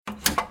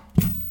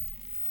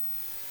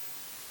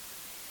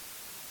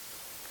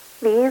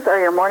These are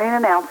your morning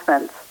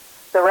announcements.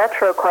 The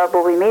Retro Club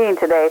will be meeting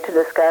today to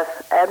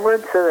discuss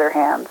Edward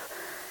Scissorhands.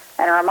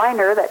 And a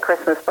reminder that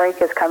Christmas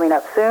break is coming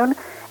up soon,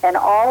 and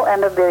all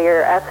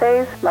end-of-the-year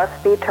essays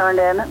must be turned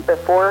in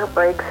before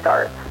break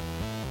starts.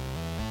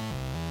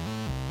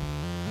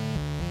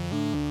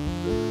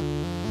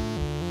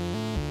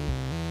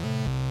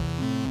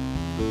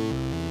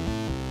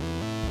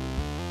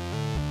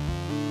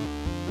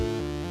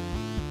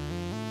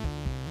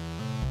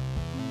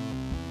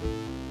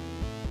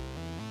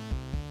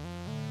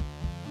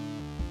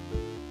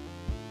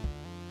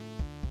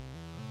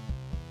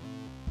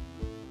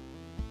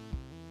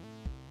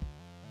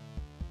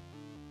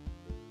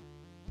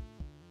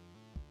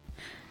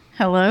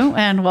 Hello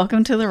and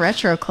welcome to the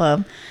Retro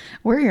Club.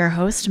 We're your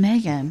host,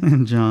 Megan.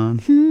 And John.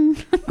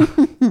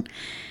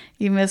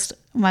 You missed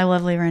my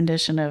lovely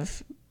rendition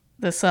of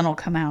The Sun Will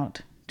Come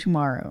Out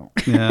Tomorrow.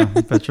 Yeah,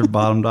 bet your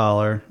bottom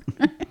dollar.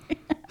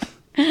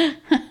 I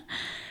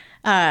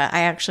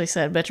actually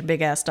said, bet your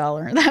big ass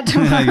dollar that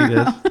tomorrow.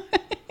 Yeah,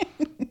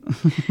 you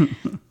did.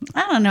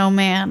 I don't know,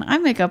 man. I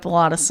make up a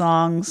lot of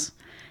songs.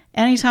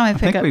 Anytime I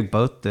pick think up... we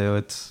both do.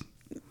 It's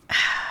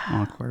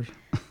awkward.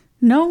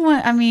 No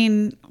one, I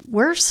mean,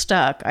 we're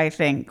stuck, I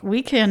think.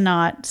 We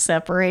cannot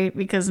separate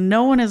because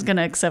no one is going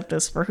to accept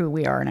us for who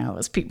we are now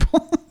as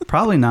people.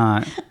 Probably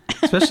not.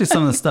 Especially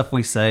some of the stuff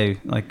we say.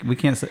 Like, we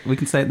can say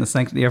it in the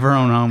sanctity of our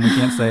own home. We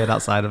can't say it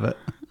outside of it.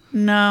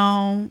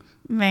 No,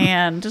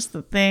 man, just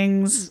the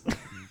things.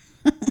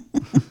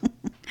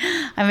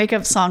 I make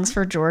up songs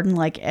for Jordan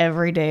like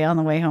every day on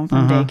the way home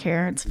from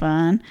daycare. It's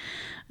fun.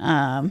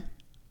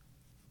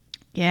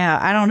 Yeah,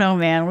 I don't know,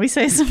 man. We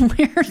say some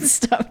weird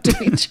stuff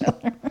to each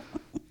other.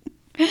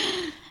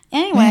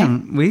 Anyway.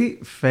 Man, we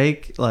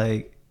fake,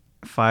 like,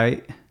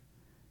 fight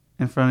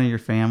in front of your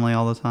family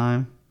all the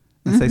time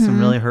and say some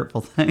really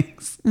hurtful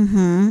things.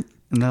 Mm-hmm.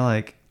 And they're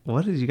like,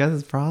 what is you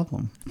guys'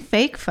 problem?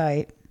 Fake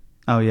fight.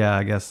 Oh, yeah,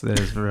 I guess it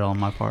is real on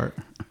my part.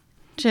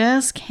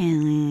 Just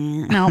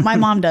kidding. No, my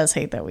mom does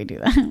hate that we do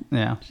that.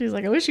 Yeah. She's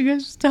like, I wish you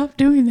guys would stop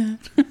doing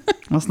that.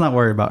 Let's not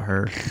worry about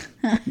her.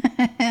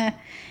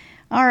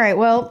 All right,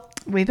 well,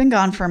 we've been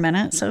gone for a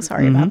minute, so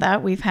sorry about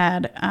that. We've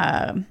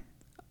had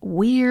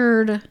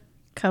weird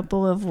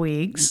couple of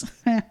weeks.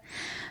 I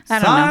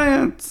don't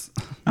Science!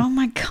 know. Oh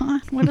my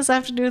God. What does that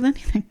have to do with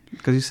anything?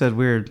 Because you said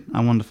weird.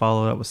 I wanted to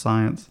follow it up with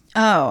science.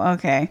 Oh,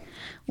 okay.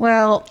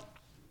 Well,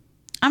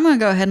 I'm going to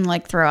go ahead and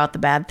like throw out the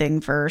bad thing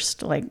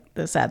first, like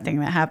the sad thing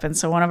that happened.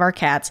 So one of our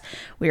cats,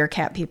 we are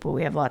cat people.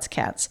 We have lots of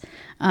cats.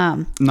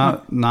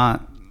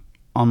 Not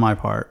on my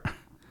part.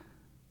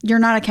 You're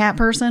not a cat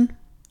person?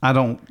 I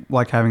don't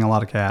like having a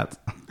lot of cats.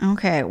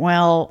 Okay.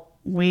 Well,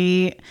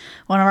 one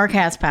of our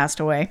cats passed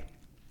away.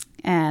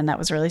 And that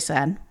was really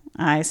sad.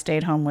 I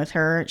stayed home with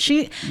her.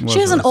 She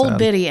was an really old sad.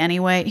 biddy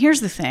anyway. Here's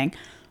the thing.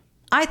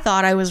 I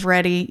thought I was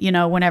ready,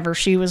 whenever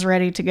she was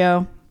ready to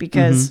go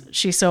because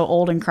she's so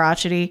old and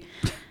crotchety.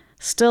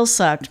 Still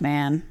sucked,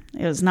 man.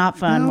 It was not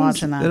fun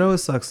watching that. It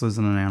always sucks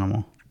losing an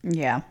animal.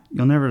 Yeah.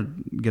 You'll never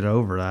get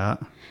over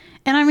that.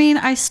 And I mean,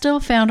 I still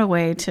found a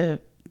way to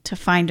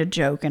find a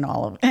joke in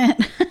all of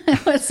it.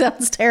 It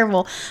sounds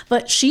terrible,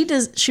 but she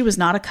was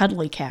not a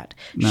cuddly cat.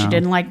 No. She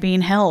didn't like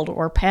being held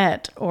or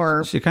pet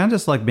or... She kind of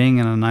just liked being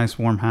in a nice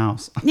warm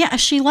house. Yeah,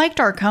 she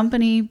liked our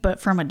company, but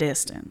from a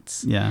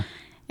distance. Yeah.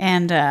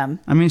 And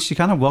I mean, she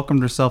kind of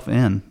welcomed herself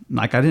in.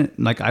 I didn't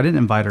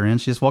invite her in.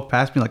 She just walked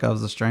past me like I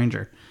was a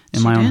stranger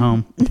in my own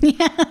home.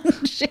 Yeah,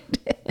 she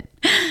did.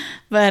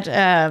 But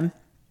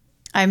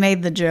I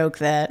made the joke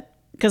that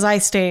because I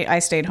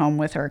stayed home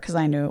with her because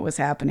I knew it was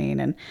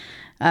happening,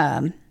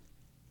 and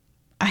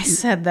I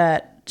said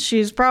that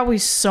she's probably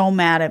so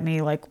mad at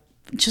me, like,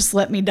 just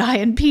let me die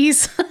in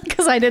peace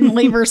because I didn't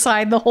leave her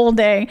side the whole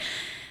day.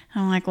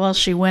 I'm like, well,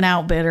 she went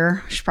out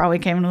bitter. She probably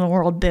came into the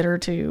world bitter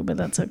too, but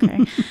that's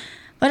okay.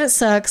 But it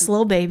sucks.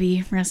 Little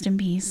baby, rest in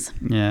peace.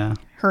 Yeah.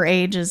 Her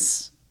age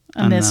is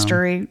a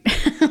mystery.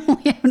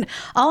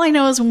 All I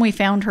know is when we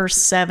found her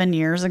 7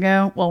 years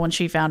ago, well, when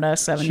she found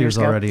us 7 years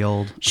ago. She was already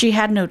old. She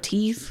had no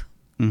teeth.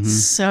 Mm-hmm.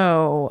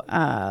 So,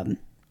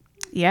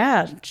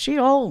 yeah, she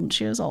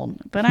was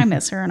old, but I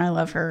miss her and I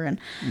love her, and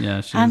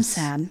yeah, I'm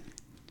sad.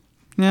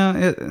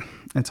 Yeah,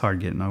 it's hard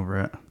getting over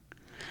it.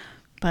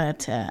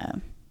 But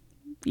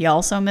you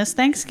also miss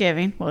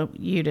Thanksgiving. Well,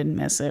 you didn't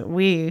miss it.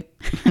 We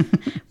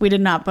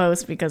did not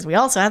post because we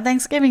also had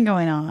Thanksgiving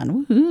going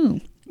on.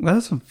 Woohoo! Well,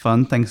 that's some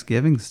fun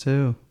Thanksgivings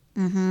too.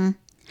 Mm-hmm.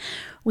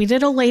 We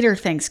did a later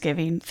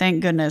Thanksgiving, thank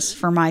goodness,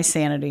 for my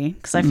sanity,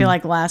 because I feel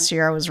like last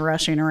year I was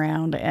rushing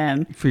around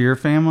and for your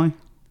family.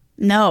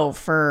 No,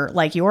 for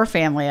like your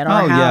family at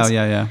our house. Oh,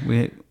 yeah.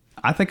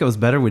 I think it was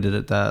better we did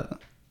it that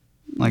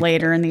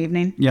later in the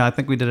evening. Yeah, I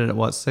think we did it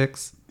at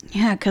 6?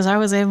 Yeah, because I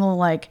was able to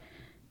like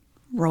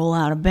roll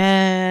out of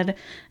bed,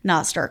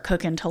 not start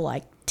cooking till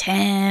like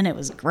 10. It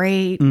was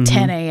great.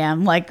 10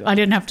 a.m. Like I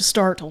didn't have to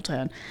start till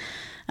 10.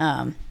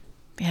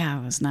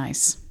 Yeah, it was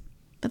nice.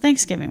 But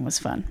Thanksgiving was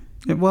fun.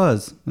 It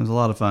was a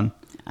lot of fun.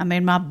 I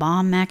made my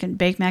bomb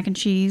baked mac and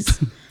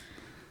cheese.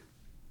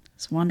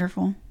 It's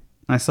wonderful.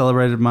 I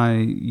celebrated my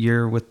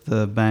year with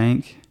the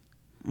bank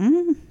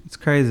It's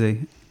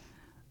crazy.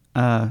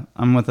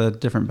 I'm with a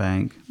different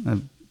bank.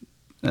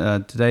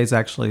 Today's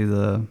actually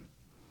the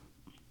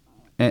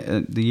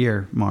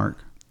year mark.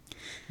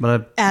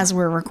 But As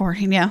we're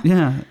recording, yeah.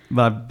 Yeah,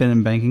 but I've been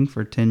in banking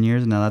for 10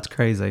 years now. That's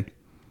crazy.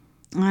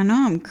 I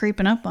know, I'm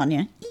creeping up on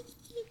you.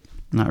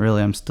 Not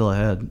really. I'm still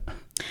ahead.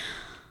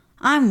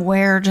 I'm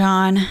where,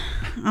 John?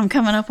 I'm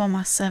coming up on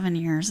my 7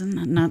 years and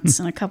nuts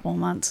in a couple of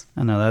months.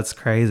 I know, that's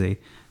crazy.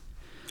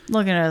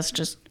 Look at us,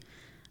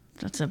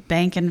 that's a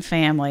banking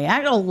family.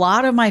 A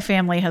lot of my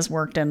family has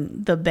worked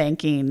in the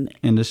banking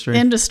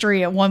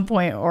industry at one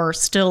point, or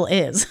still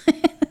is.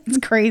 It's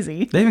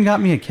crazy. They even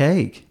got me a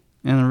cake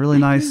and a really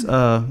nice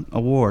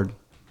award.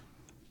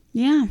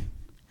 Yeah,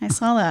 I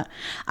saw that.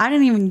 I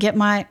didn't get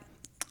my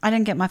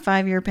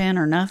 5-year pin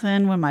or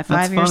nothing when my 5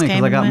 years came. That's funny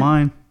because I got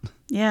mine.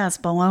 Yeah, it's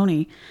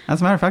baloney.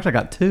 As a matter of fact, I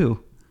got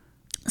 2.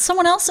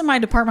 Someone else in my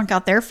department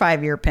got their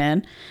 5-year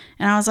pin,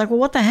 and I was like, well,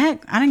 what the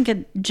heck? I didn't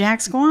get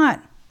jack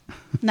squat.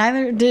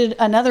 Neither did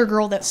another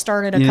girl that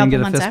started a couple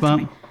months after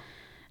me.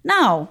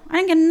 No, I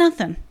didn't get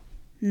nothing.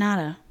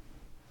 Nada.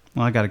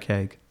 Well, I got a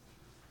cake.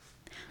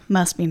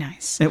 Must be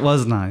nice. It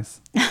was nice.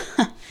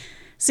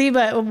 See,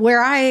 but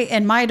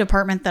in my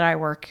department that I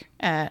work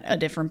at, a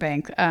different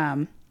bank,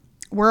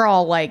 we're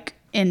all like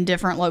in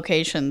different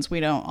locations. We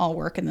don't all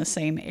work in the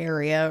same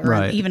area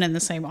or even in the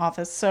same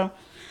office. So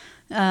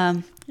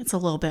it's a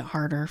little bit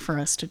harder for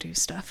us to do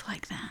stuff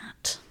like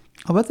that.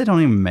 I bet they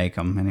don't even make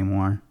them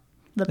anymore.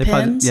 The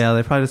pins?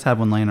 They probably just had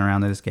one laying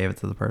around. They just gave it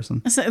to the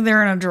person. So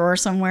they're in a drawer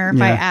somewhere.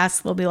 If I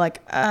ask, they'll be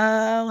like,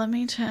 let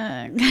me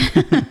check.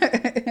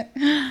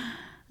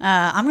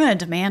 I'm going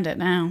to demand it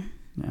now.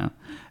 Yeah.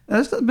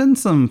 There's been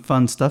some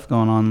fun stuff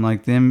going on.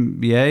 Like the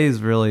NBA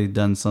has really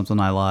done something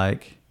I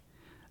like.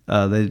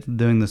 They're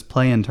doing this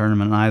play-in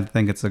tournament, and I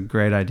think it's a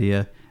great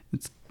idea.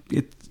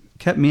 It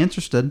kept me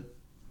interested.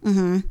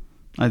 Mm-hmm.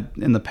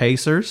 And the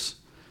Pacers,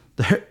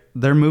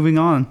 they're moving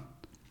on.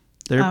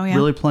 They're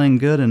really playing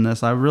good in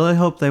this. I really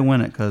hope they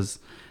win it because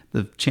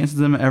the chances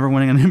of them ever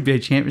winning an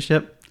NBA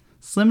championship,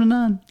 slim to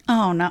none.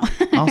 Oh, no.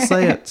 I'll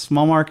say it.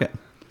 Small market.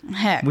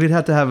 Heck. We'd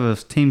have to have a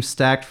team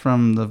stacked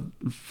from the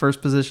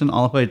first position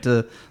all the way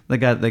to the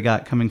guy they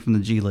got coming from the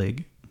G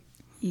League.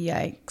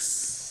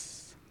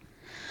 Yikes.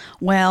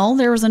 Well,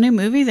 there was a new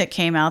movie that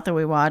came out that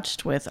we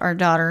watched with our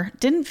daughter.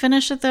 Didn't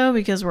finish it, though,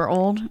 because we're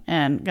old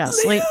and got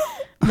asleep.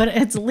 But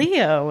it's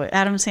Leo,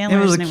 Adam Sandler's new movie. It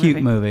was a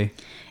cute movie.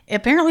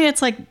 Apparently,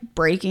 it's like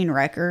breaking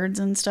records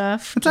and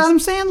stuff. It's Adam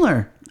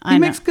Sandler. He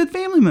makes good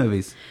family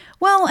movies.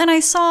 Well, and I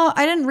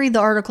didn't read the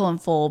article in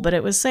full, but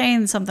it was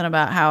saying something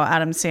about how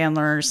Adam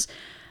Sandler's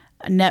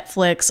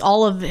Netflix,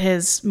 all of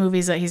his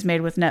movies that he's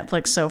made with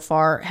Netflix so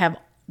far have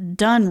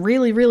done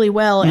really, really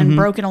well and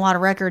broken a lot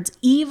of records,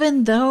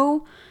 even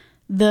though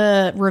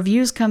the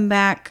reviews come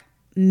back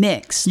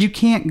mixed. You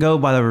can't go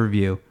by the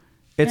review.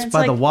 It's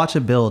by the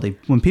watchability.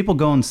 When people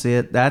go and see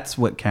it, that's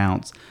what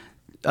counts.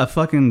 A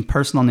fucking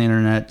person on the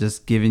internet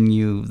just giving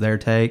you their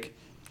take.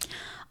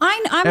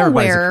 I'm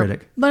aware,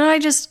 but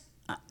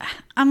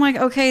I'm like,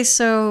 okay,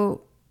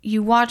 so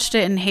you watched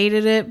it and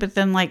hated it, but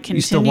then like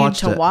continued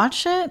to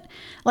watch it?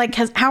 Like,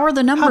 how are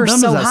the numbers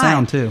so high? How dumb does that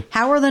sound too?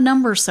 How are the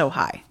numbers so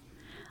high?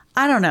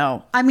 I don't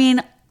know. I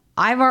mean,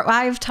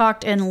 I've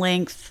talked in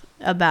length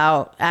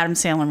about Adam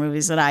Sandler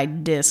movies that I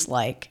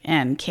dislike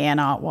and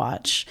cannot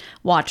watch.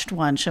 Watched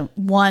once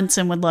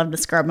and would love to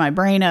scrub my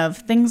brain of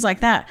things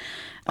like that.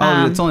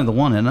 Oh, it's only the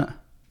one, isn't it?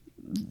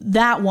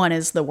 That one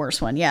is the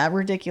worst one. Yeah,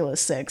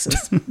 Ridiculous 6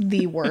 is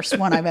the worst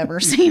one I've ever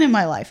seen in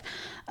my life.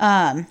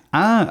 I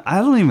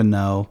don't even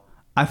know.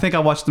 I think I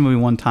watched the movie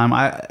one time.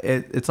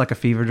 It's like a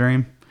fever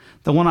dream.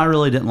 The one I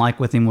really didn't like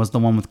with him was the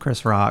one with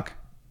Chris Rock.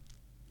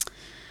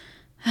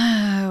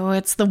 Oh,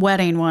 it's the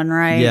wedding one,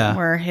 right? Yeah.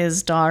 Where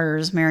his daughter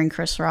is marrying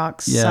Chris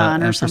Rock's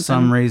son or and something. For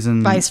some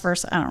reason. Vice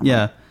versa. I don't know.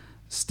 Yeah.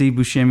 Steve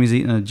Buscemi's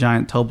eating a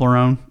giant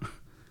Toblerone.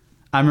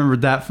 I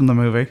remembered that from the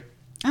movie.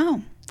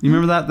 Oh. You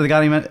remember that? They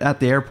got him at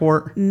the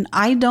airport?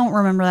 I don't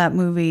remember that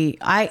movie.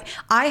 I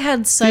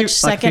had such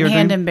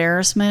secondhand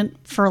embarrassment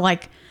for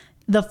like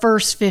the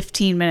first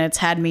 15 minutes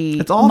had me,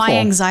 it's awful. My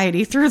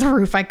anxiety through the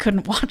roof. I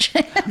couldn't watch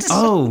it.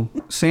 Oh,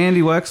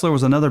 Sandy Wexler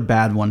was another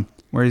bad one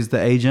where he's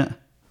the agent.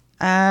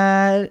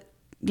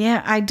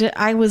 Yeah, I did.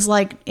 I was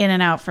like in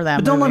and out for that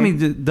movie. But don't let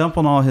me dump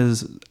on all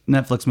his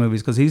Netflix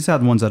movies because he's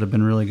had ones that have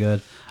been really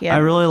good. Yeah. I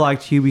really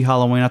liked Hubie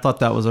Halloween. I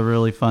thought that was a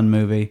really fun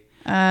movie.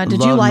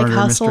 Did you like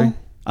Hustle? Mystery.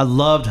 I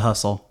loved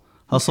Hustle.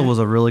 Hustle was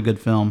a really good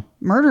film.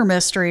 Murder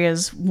Mystery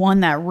is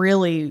one that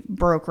really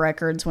broke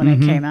records when it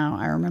came out.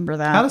 I remember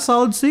that. Had a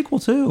solid sequel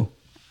too.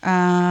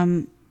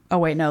 Oh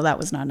wait, no, that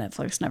was not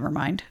Netflix. Never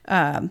mind.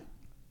 But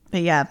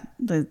yeah,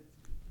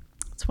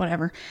 it's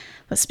whatever.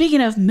 But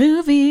speaking of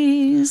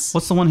movies,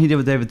 what's the one he did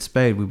with David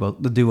Spade?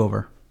 The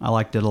Do-Over. I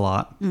liked it a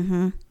lot.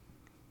 Mm-hmm.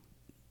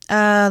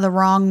 The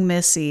Wrong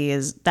Missy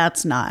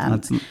that's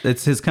not.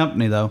 It's his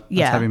company though. That's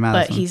yeah, Heavy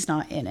Madison. But he's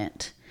not in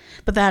it.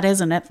 But that is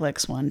a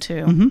Netflix one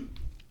too. Mm-hmm.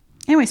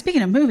 Anyway,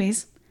 speaking of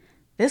movies,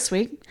 this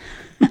week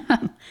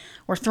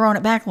we're throwing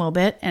it back a little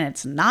bit, and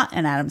it's not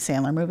an Adam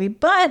Sandler movie,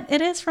 but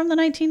it is from the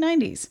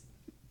 1990s.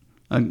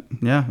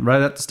 Yeah,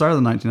 right at the start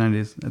of the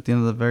 1990s, at the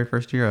end of the very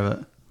first year of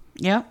it.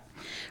 Yep.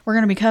 We're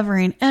going to be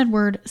covering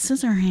Edward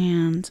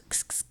Scissorhands.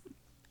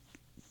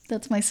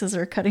 That's my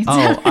scissor cutting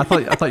sound. Oh, I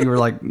thought you were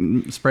like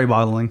spray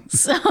bottling.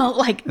 So,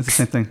 like... It's the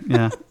same thing,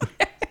 yeah.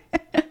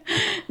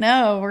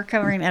 No, we're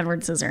covering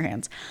Edward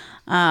Scissorhands.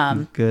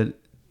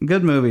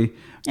 Good movie.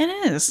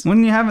 It is.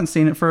 When you haven't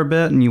seen it for a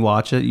bit and you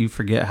watch it, you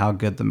forget how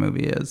good the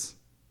movie is.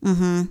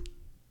 Mm-hmm.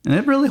 And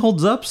it really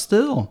holds up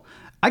still.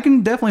 I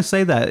can definitely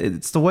say that.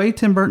 It's the way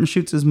Tim Burton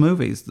shoots his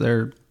movies.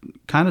 They're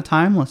kind of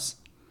timeless.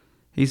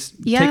 He's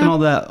taken all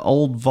that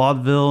old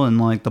vaudeville and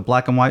like the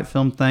black and white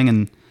film thing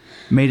and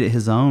made it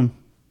his own.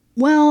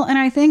 Well, and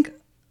I think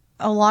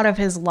a lot of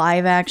his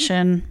live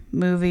action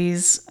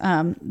movies,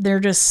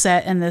 they're just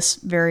set in this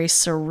very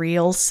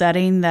surreal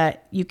setting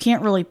that you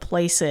can't really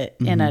place it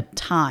in a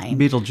time.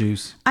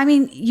 Beetlejuice. I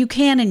mean, you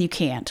can and you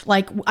can't.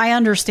 Like, I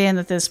understand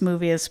that this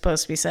movie is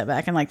supposed to be set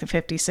back in like the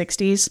 50s,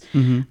 60s.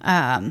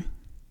 Mm-hmm.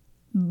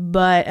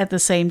 But at the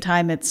same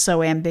time, it's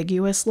so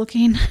ambiguous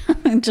looking.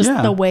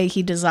 Just the way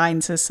he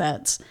designs his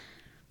sets.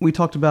 We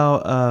talked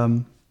about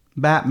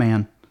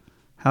Batman,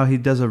 how he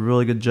does a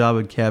really good job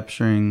of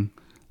capturing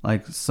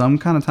like some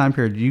kind of time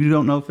period. You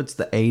don't know if it's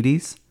the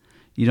 80s.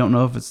 You don't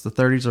know if it's the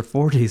 30s or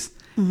 40s.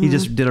 Mm-hmm. He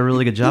just did a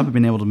really good job of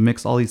being able to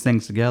mix all these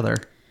things together.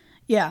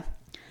 Yeah.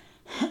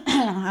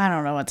 I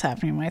don't know what's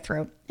happening in my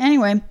throat.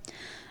 Anyway,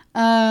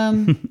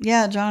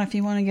 yeah, John, if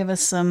you want to give us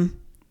some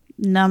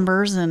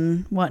numbers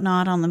and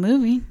whatnot on the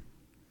movie.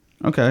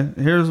 Okay,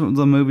 here's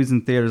the movies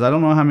in theaters. I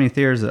don't know how many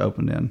theaters it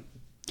opened in.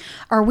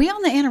 Are we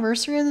on the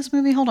anniversary of this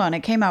movie? Hold on,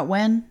 it came out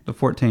when? The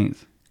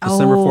 14th.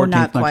 December 14th,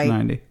 not quite.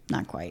 1990.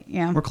 Not quite,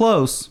 yeah. We're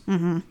close.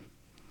 Mm-hmm.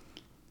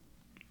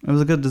 It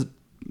was a good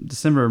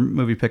December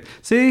movie pick.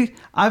 See,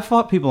 I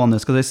fought people on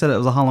this because they said it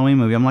was a Halloween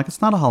movie. I'm like,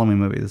 it's not a Halloween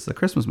movie. This is a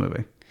Christmas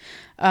movie.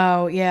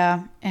 Oh,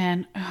 yeah.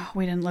 And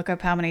we didn't look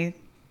up how many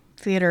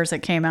theaters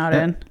it came out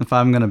in. If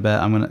I'm going to bet,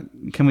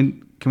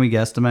 can we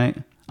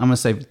guesstimate? I'm going to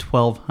say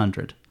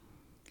 1,200.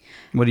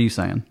 What are you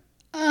saying?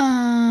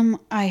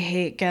 I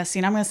hate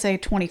guessing. I'm going to say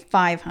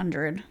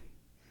 2,500.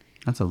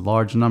 That's a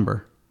large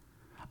number.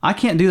 I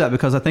can't do that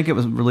because I think it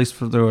was released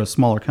through a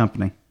smaller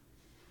company.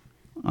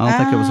 I don't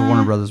think it was a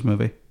Warner Brothers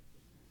movie.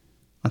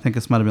 I think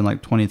this might have been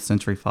like 20th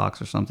Century Fox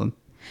or something.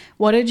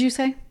 What did you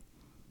say?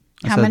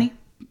 How many?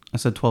 I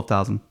said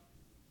 12,000.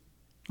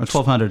 Or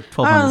 1,200.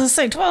 I was going to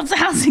say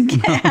 12,000.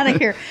 Get out of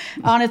here.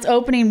 On its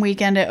opening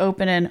weekend, it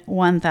opened in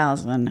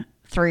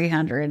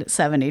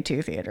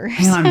 1,372 theaters.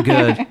 Man, I'm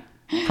good.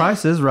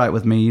 Price is right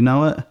with me. You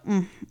know it?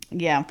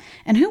 Yeah.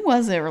 And who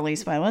was it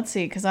released by? Let's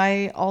see, because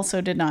I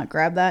also did not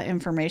grab that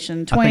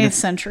information. 20th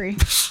century.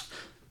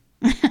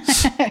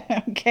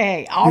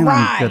 Okay. All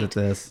right. I'm good at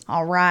this.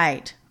 All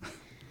right.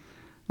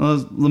 Well,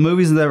 the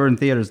movies that were in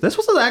theaters. This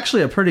was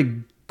actually a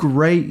pretty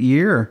great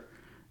year,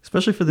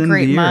 especially for the end of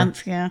the year. Great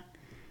month, yeah.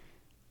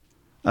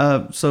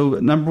 So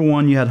number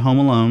one, you had Home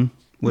Alone,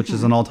 which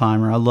is an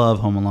all-timer. I love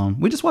Home Alone.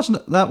 We just watched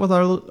that with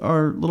our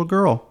little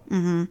girl.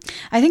 Mm-hmm.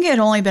 I think it had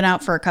only been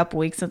out for a couple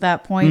weeks at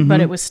that point,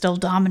 but it was still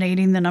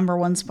dominating the number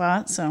one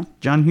spot. So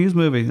John Hughes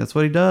movie. That's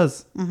what he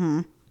does.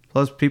 Mm-hmm.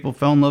 Plus, people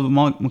fell in love with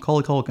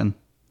Macaulay Culkin.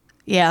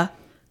 Yeah.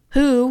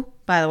 Who,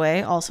 by the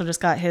way, also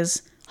just got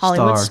his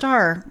Hollywood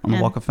star on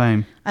the Walk of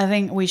Fame. I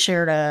think we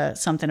shared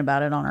something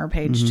about it on our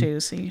page too.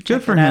 So you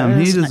good for him.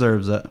 He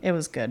deserves it. It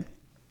was good.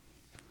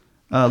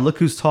 Look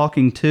Who's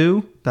Talking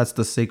 2. That's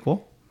the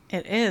sequel.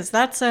 It is.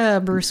 That's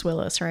Bruce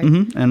Willis, right?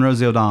 Mm-hmm. And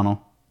Rosie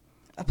O'Donnell.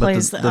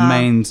 Plays but the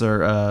mains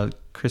are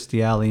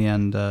Kirstie Alley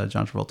and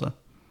John Travolta.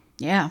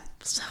 Yeah.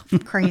 So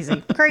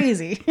crazy.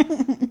 Crazy.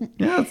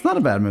 Yeah, it's not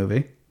a bad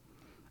movie.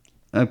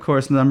 Of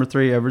course, number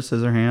 3, Edward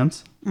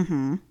Scissorhands.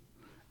 Mm-hmm.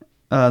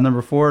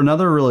 Number 4,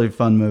 another really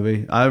fun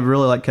movie. I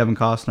really like Kevin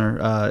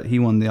Costner. He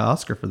won the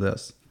Oscar for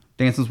this.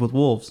 Dances with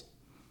Wolves.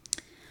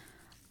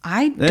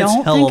 I've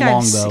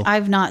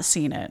not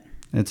seen it.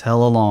 It's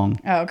hella long.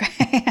 Oh,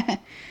 okay.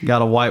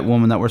 Got a white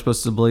woman that we're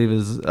supposed to believe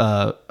is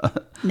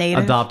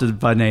Native? Adopted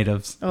by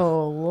natives.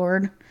 Oh,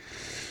 Lord.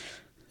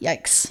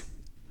 Yikes.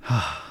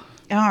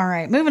 All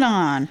right, moving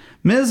on.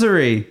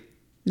 Misery.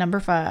 Number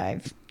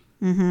 5.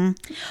 Mm-hmm.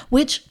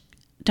 Which,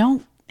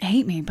 don't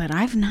hate me, but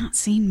I've not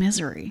seen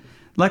Misery.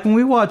 Like when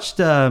we watched,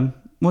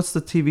 what's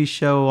the TV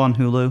show on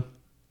Hulu?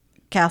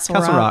 Castle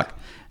Rock.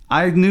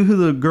 I knew who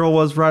the girl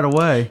was right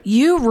away.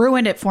 You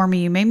ruined it for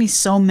me. You made me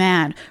so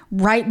mad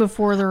right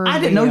before the reveal. I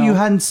didn't know you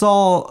hadn't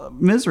saw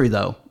Misery,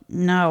 though.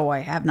 No, I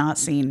have not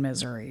seen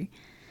Misery.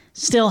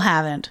 Still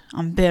haven't.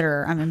 I'm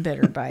bitter. I'm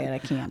embittered by it. I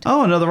can't.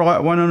 Oh, another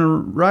Winona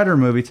Ryder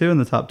movie, too, in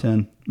the top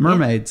 10.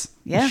 Mermaids.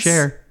 Yeah. Yes.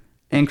 Cher.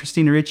 And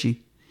Christina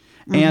Ricci.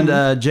 Mm-hmm.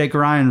 And Jake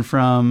Ryan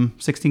from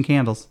 16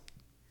 Candles.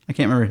 I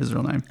can't remember his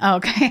real name.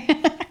 Okay.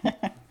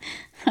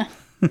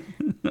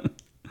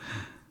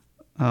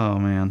 Oh,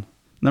 man.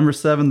 Number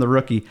 7, The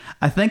Rookie.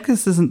 I think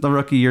this isn't the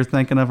Rookie you're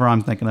thinking of or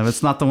I'm thinking of.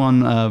 It's not the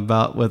one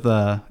with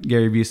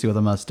Gary Busey with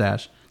a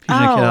mustache. Teaching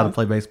a kid how to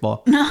play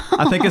baseball. No.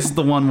 I think it's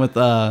the one with,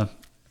 oh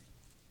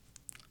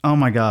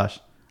my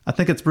gosh. I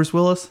think it's Bruce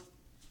Willis.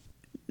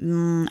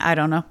 I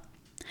don't know.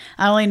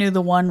 I only knew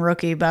the one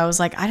Rookie, but I was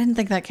like, I didn't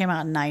think that came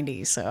out in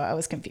 '90s, so I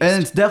was confused.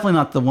 And it's definitely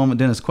not the one with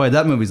Dennis Quaid.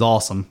 That movie's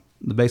awesome.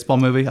 The baseball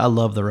movie. I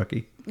love The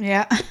Rookie.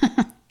 Yeah.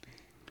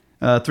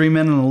 3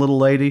 Men and a Little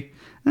Lady.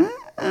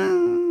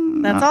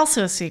 That's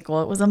also a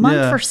sequel. It was a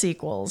month for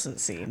sequels, it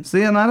seems.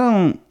 See, and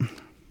I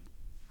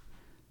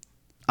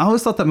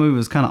always thought that movie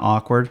was kind of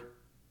awkward.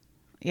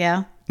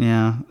 Yeah.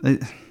 Yeah.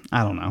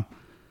 I don't know.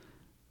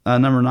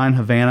 Number 9,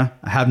 Havana.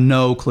 I have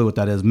no clue what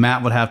that is.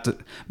 Matt would have to...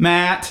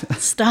 Matt!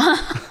 Stop.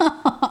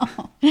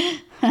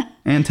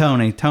 And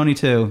Tony. Tony,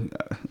 too.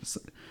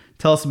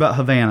 Tell us about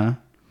Havana.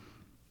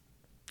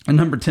 And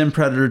number 10,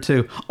 Predator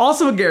 2.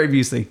 Also a Gary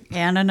Busey.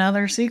 And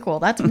another sequel.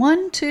 That's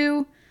 1,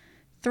 2,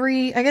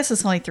 3. I guess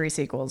it's only 3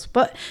 sequels.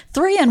 But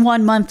 3 in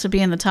 1 month to be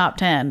in the top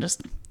 10.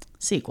 Just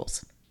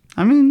sequels.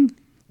 I mean,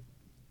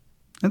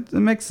 it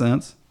makes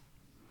sense.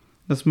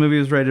 This movie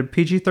was rated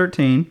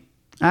PG-13.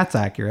 That's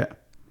accurate.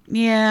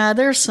 Yeah,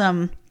 there's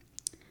some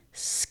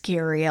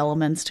scary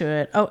elements to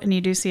it. Oh, and you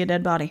do see a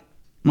dead body.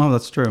 Oh,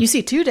 that's true. You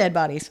see 2 dead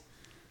bodies.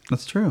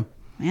 That's true.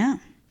 Yeah.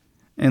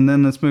 And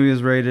then this movie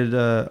is rated,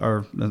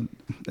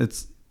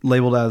 it's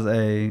labeled as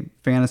a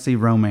fantasy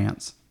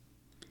romance.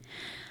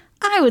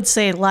 I would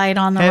say light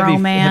on the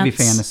romance. Heavy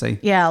fantasy.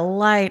 Yeah,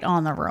 light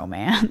on the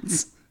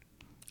romance.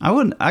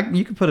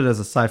 You could put it as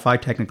a sci-fi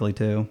technically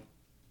too.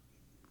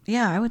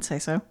 Yeah, I would say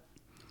so.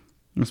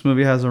 This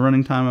movie has a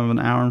running time of 1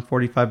 hour and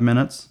 45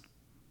 minutes.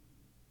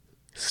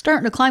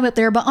 Starting to climb up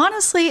there, but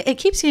honestly, it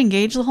keeps you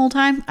engaged the whole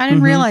time. I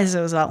didn't realize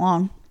it was that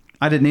long.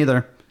 I didn't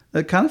either.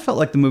 It kind of felt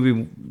like the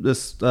movie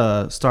just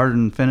started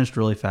and finished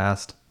really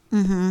fast.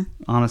 Mm-hmm.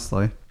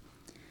 Honestly.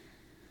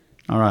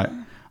 All right.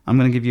 I'm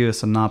going to give you a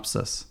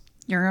synopsis.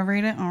 You're going to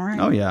read it? All right.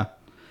 Oh, yeah.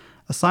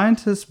 A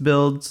scientist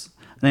builds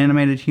an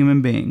animated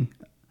human being,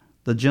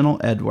 the gentle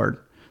Edward.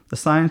 The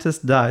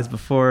scientist dies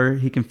before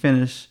he can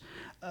finish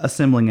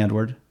assembling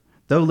Edward,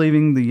 though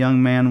leaving the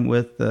young man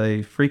with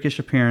a freakish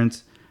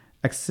appearance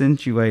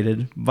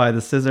accentuated by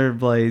the scissor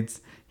blades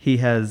he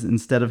has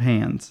instead of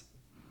hands.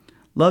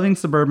 Loving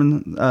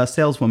suburban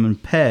saleswoman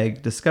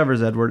Peg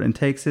discovers Edward and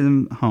takes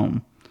him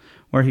home,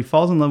 where he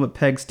falls in love with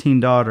Peg's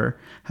teen daughter.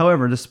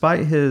 However,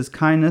 despite his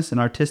kindness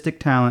and artistic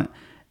talent,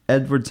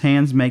 Edward's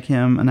hands make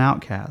him an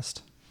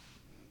outcast.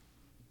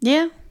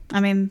 Yeah,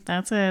 I mean,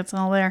 that's it. It's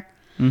all there.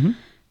 Mm-hmm.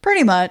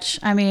 Pretty much.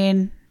 I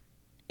mean,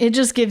 it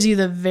just gives you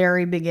the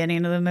very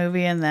beginning of the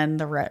movie, and then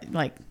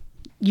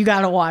you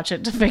got to watch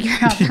it to figure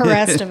out the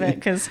rest of it,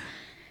 because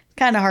it's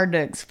kind of hard to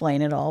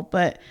explain it all.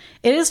 But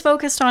it is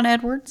focused on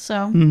Edward,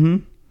 so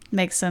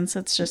makes sense.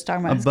 It's just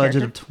talking about a his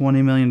budget character. of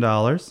 $20 million.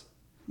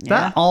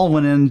 That all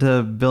went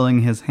into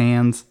building his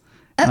hands,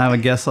 and I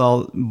would guess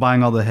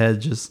buying all the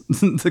hedges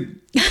to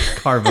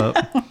carve up.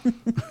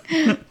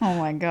 Oh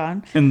my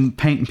god! And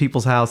painting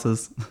people's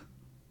houses.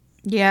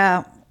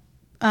 Yeah,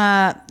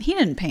 he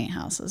didn't paint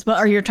houses,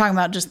 but you're talking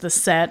about just the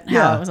set,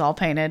 how it was all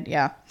painted.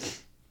 Yeah.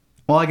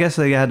 Well, I guess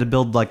they had to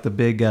build like the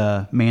big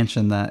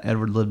mansion that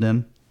Edward lived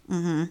in.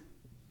 Mm-hmm.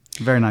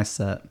 Very nice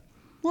set.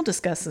 We'll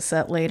discuss the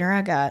set later.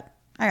 I got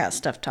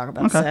stuff to talk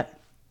about the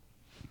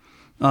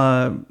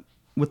set.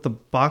 With the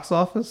box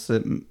office,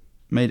 it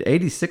made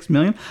 $86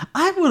 million.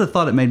 I would have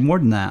thought it made more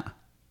than that.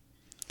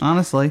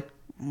 Honestly,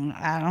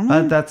 I don't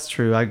know. That's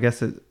true. I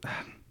guess it.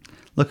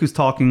 Look Who's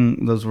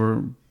Talking. Those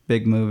were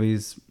big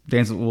movies.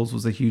 Dance with Wolves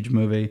was a huge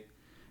movie.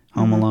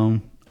 Home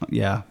Alone.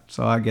 Yeah.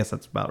 So I guess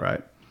that's about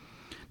right.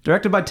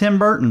 Directed by Tim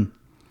Burton.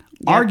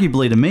 Yep.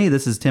 Arguably, to me,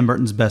 this is Tim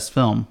Burton's best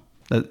film.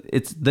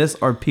 It's this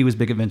or Pee-wee's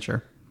Big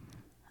Adventure.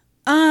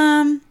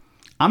 I'm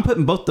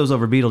putting both those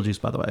over Beetlejuice,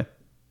 by the way.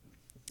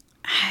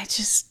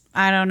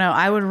 I don't know.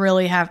 I would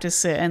really have to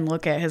sit and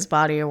look at his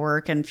body of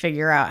work and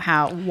figure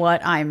out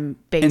what I'm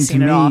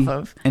basing it off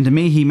of. And to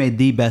me, he made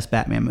the best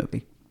Batman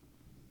movie.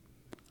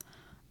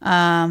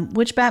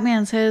 Which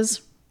Batman's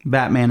his?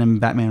 Batman and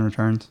Batman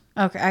Returns.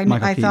 Okay,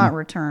 I thought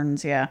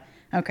Returns. Yeah.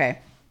 Okay,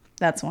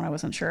 that's one I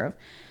wasn't sure of.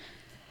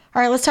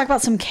 All right, let's talk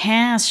about some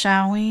cast,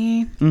 shall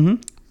we? Mm-hmm.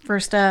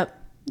 First up,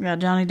 we got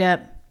Johnny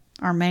Depp,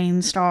 our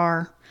main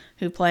star,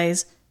 who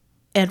plays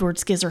Edward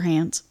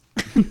Scissorhands.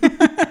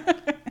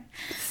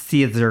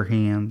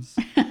 Scissorhands.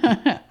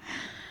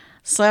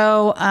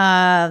 So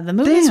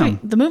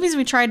the movies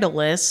we tried to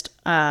list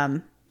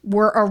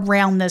were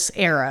around this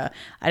era.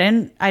 I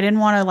didn't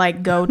want to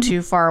go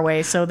too far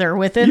away, so they're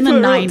within the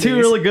 90s. Two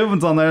really good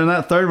ones on there, and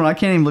that third one I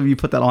can't even believe you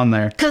put that on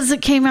there because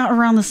it came out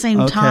around the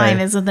same time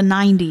as the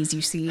 90s.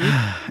 You see.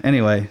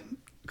 Anyway,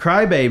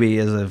 Cry Baby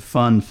is a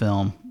fun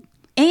film.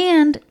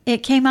 And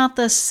it came out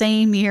the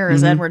same year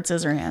as Edward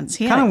Scissorhands.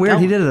 Kind of weird.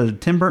 He did a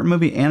Tim Burton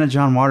movie and a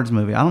John Waters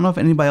movie. I don't know if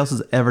anybody else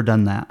has ever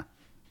done that.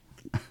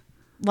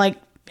 Like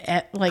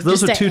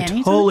those are two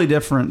totally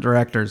different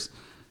directors.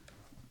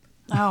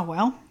 Oh,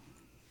 well.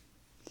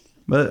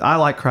 But I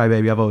like Cry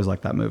Baby. I've always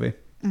liked that movie.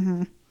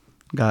 Mm-hmm.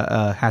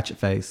 Got Hatchet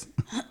Face.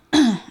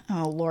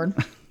 Oh, Lord.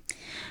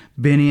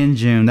 Benny and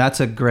June. That's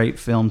a great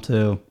film,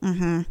 too.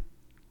 Mm-hmm.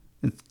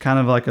 It's kind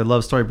of like a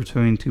love story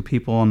between two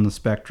people on the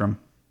spectrum.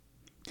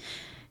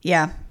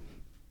 Yeah,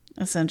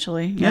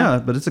 essentially. Yeah,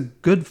 but it's a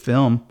good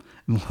film.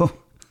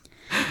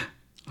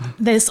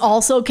 This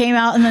also came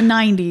out in the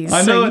 90s.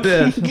 I know it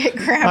did. Get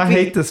crappy. I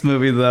hate this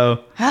movie,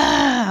 though.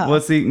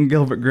 What's Eating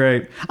Gilbert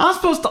Grape? I'm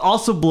supposed to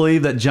also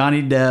believe that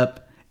Johnny Depp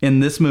in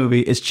this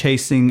movie is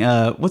chasing,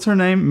 what's her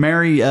name?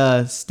 Mary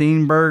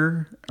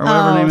Steenburgen, or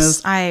whatever her name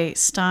is.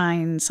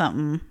 Stein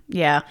something.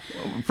 Yeah.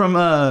 From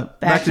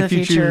Back to the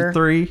Future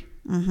 3.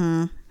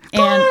 Mm-hmm.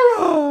 And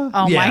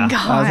oh yeah, my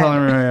God.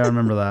 I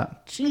remember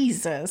that.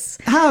 Jesus.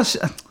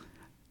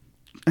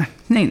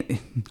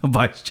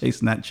 Nobody's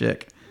chasing that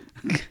chick.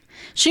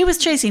 She was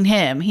chasing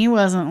him. He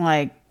wasn't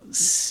like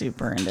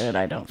super into it,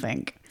 I don't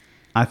think.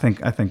 I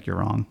think you're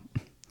wrong.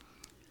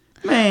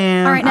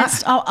 Man. All right,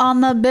 next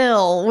on the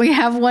bill, we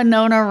have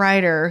Winona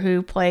Ryder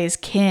who plays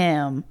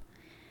Kim.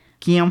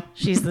 Kim.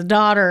 She's the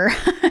daughter.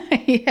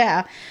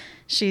 Yeah.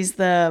 She's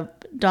the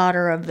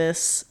daughter of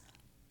this.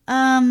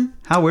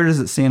 How weird is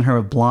it seeing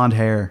her with blonde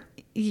hair?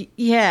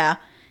 Yeah.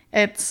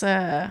 It's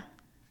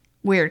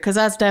weird because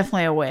that's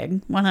definitely a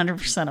wig.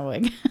 100% a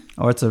wig.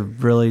 Or it's a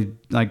really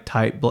like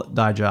tight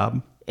dye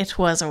job. It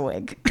was a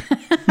wig.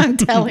 I'm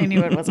telling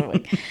you, it was a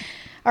wig.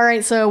 All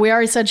right, so we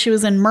already said she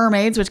was in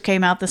Mermaids, which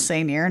came out the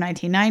same year,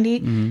 1990.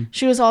 Mm-hmm.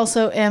 She was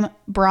also in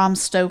Bram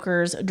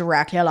Stoker's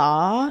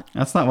Dracula.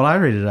 That's not what I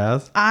read it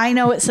as. I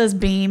know it says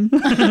Beam.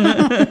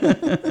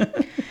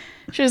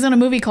 She was in a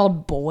movie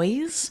called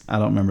Boys. I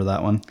don't remember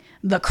that one.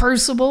 The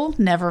Crucible,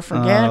 never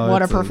forget.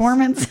 What a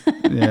performance.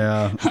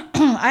 Yeah.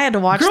 I had to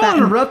watch Girl that.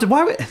 Interrupted.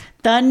 Why would...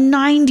 The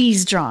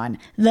 90s, John.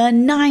 The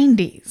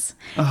 90s.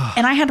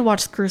 And I had to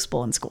watch The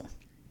Crucible in school.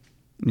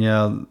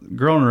 Yeah.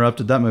 Girl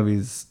Interrupted. That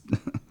movie's...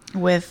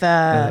 With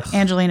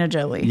Angelina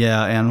Jolie.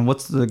 Yeah, and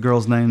what's the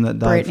girl's name that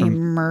died Brittany from...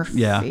 Murphy.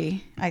 Yeah.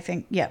 I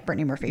think. Yeah,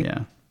 Brittany Murphy.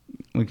 Yeah.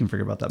 We can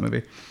forget about that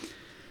movie.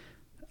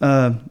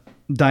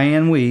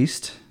 Diane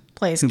Wiest.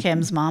 Plays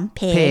Kim's mom.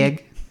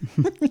 Peg.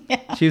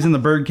 Yeah. She was in The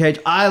Birdcage.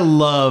 I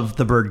love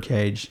The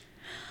Birdcage.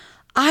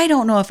 I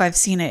don't know if I've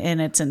seen it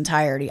in its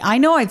entirety. I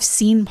know I've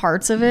seen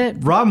parts of it.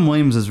 Robin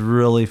Williams is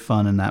really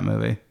fun in that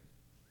movie.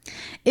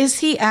 Is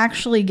he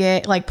actually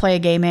gay, like play a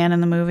gay man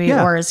in the movie,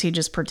 yeah. or is he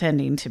just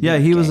pretending to be Yeah,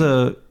 he gay? was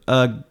a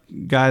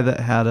guy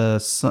that had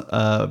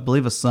I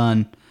believe a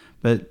son,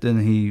 but then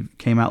he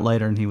came out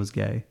later and he was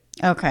gay.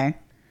 Okay.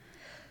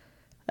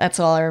 That's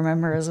all I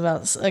remember is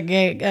about a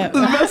gay guy.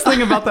 The best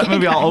thing about that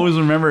movie I'll always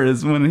remember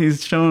is when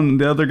he's showing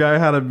the other guy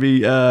how to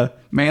be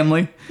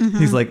manly. Mm-hmm.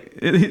 He's like,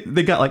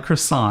 they got like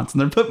croissants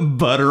and they're putting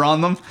butter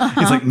on them.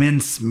 He's like, men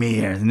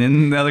smear. And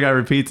then the other guy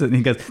repeats it and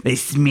he goes, they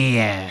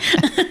smear.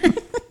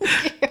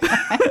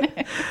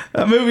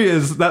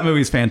 That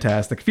movie's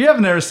fantastic. If you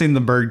haven't ever seen The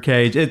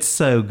Birdcage, it's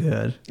so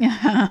good.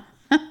 Yeah.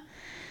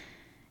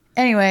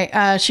 Anyway,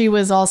 she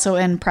was also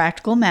in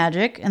Practical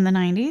Magic in the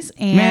 90s.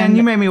 And man,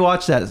 you made me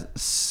watch that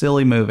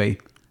silly movie.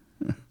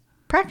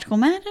 Practical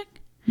Magic?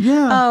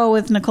 Yeah. Oh,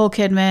 with Nicole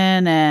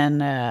Kidman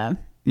and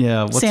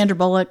Sandra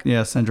Bullock.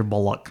 Yeah, Sandra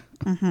Bullock.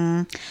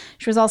 Mm-hmm.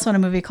 She was also in a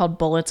movie called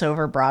Bullets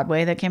Over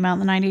Broadway that came out in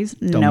the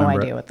 90s. No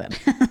idea what that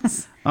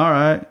is. All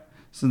right.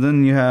 So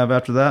then you have,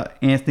 after that,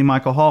 Anthony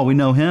Michael Hall. We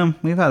know him.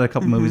 We've had a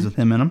couple movies with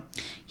him in them.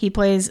 He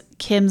plays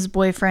Kim's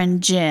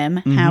boyfriend, Jim.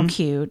 Mm-hmm. How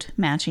cute.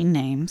 Matching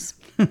names.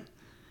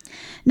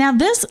 Now,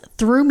 this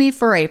threw me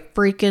for a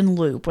freaking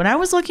loop. When I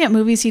was looking at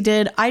movies he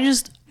did,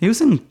 He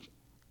was in...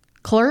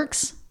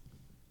 Clerks?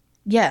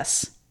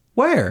 Yes.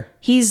 Where?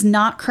 He's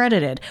not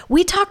credited.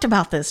 We talked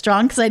about this,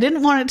 John, because I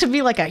didn't want it to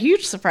be like a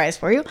huge surprise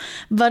for you.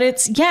 But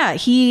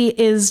he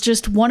is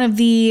just one of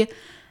the...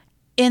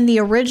 In the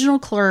original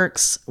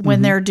Clerks,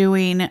 when they're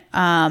doing...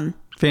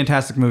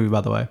 fantastic movie,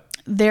 by the way.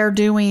 They're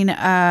doing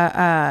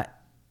auditions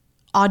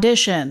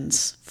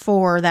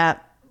for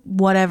that...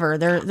 Whatever,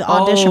 the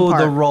audition part.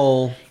 The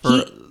role.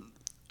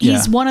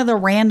 He's one of the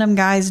random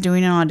guys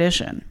doing an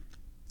audition.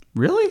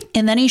 Really?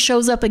 And then he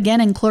shows up again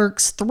in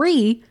Clerks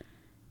 3.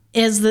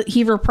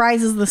 He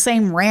reprises the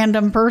same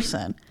random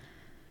person.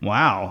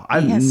 Wow,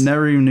 I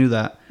never even knew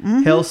that.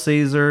 Mm-hmm. Hail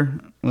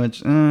Caesar,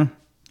 which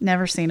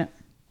never seen it.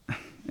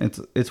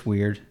 It's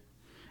weird.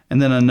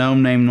 And then A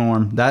Gnome Named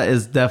Norm. That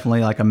is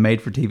definitely like a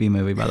made-for-TV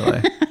movie, by the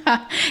way.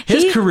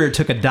 His career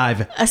took a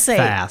dive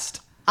fast.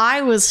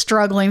 I was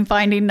struggling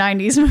finding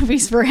 90s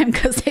movies for him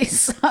because they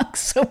suck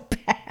so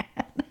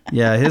bad.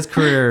 Yeah, his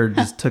career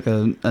just took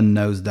a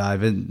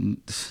nosedive.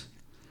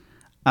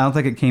 I don't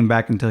think it came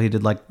back until he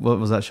did what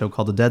was that show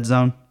called? The Dead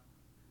Zone?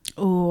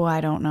 Oh, I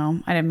don't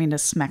know. I didn't mean to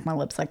smack my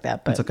lips like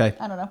that, but it's okay.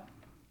 I don't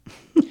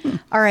know.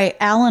 All right,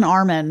 Alan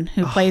Armin,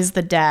 who plays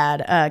the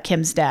dad,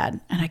 Kim's dad.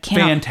 And I can't...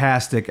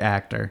 Fantastic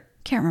actor.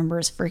 Can't remember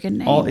his freaking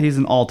name. He's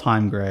an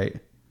all-time great.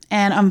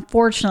 And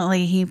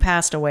unfortunately, he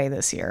passed away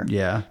this year.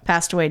 Yeah.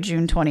 Passed away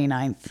June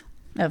 29th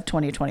of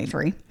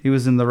 2023. He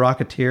was in The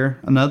Rocketeer,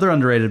 another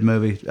underrated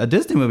movie, a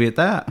Disney movie at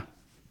that.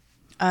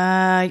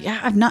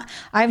 Yeah,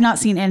 I have not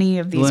seen any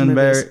of these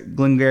movies.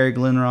 Glengarry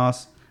Glen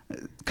Ross.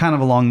 Kind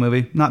of a long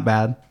movie, not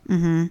bad.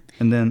 Mm-hmm.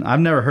 And then I've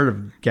never heard of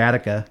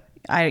Gattaca.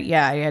 I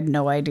had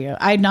no idea.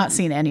 I had not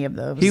seen any of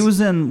those. He was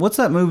in, what's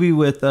that movie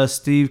with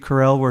Steve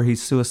Carell where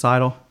he's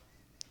suicidal?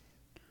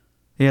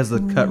 He has the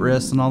cut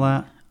wrists and all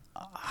that.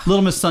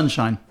 Little Miss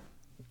Sunshine.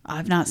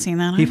 I've not seen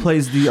that. He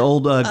plays the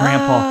old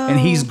grandpa, and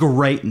he's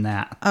great in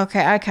that.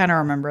 Okay, I kind of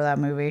remember that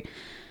movie.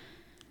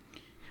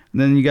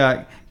 Then you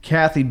got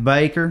Kathy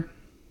Baker.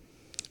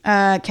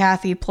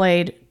 Kathy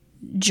played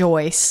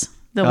Joyce,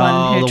 the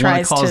one who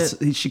tries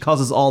to... She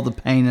causes all the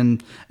pain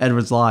in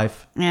Edward's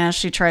life. Yeah,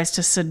 she tries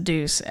to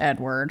seduce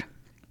Edward.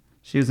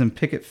 She was in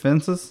Picket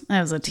Fences.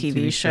 That was a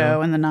TV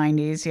show in the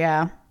 90s,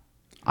 yeah.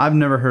 I've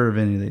never heard of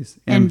any of these.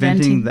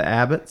 Inventing the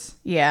Abbotts.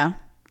 Yeah.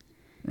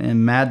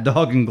 And Mad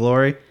Dog and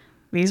Glory.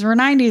 These were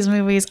 90s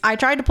movies. I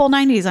tried to pull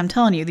 90s, I'm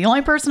telling you. The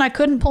only person I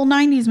couldn't pull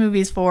 90s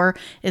movies for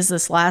is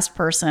this last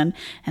person,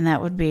 and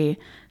that would be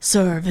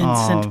Sir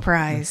Vincent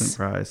Price. Vincent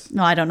Price.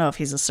 No, I don't know if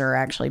he's a sir,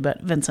 actually,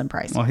 but Vincent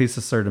Price. Well, he's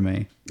a sir to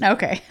me.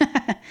 Okay.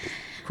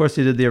 Of course,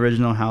 he did the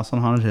original House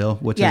on Haunted Hill,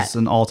 which is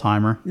an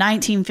all-timer.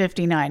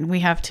 1959. We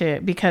have to,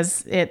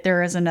 because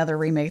there is another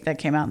remake that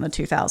came out in the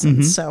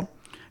 2000s, so...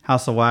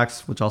 House of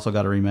Wax, which also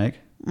got a remake.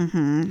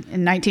 In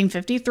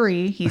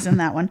 1953, he's in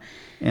that one.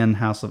 And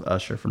House of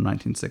Usher from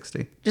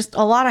 1960. Just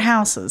a lot of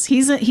houses.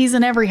 He's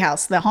in every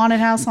house. The Haunted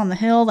House on the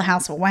Hill, the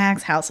House of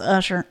Wax, House of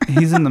Usher.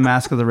 He's in the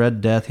Mask of the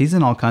Red Death. He's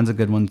in all kinds of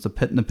good ones. The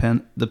Pit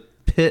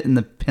and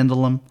the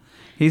Pendulum.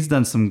 He's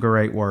done some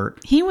great work.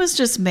 He was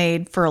just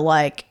made for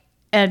like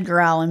Edgar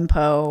Allan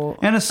Poe.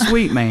 And a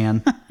sweet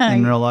man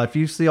in real life.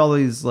 You see all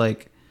these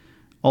like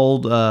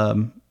old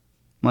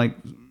like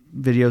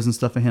videos and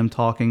stuff of him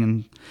talking,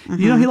 and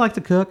you know he liked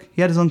to cook.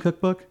 He had his own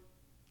cookbook.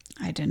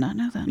 I did not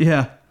know that.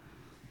 Yeah.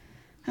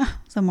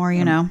 The more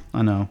you know.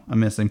 I know. I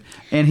miss him.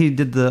 And he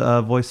did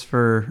the voice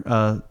for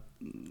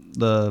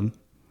the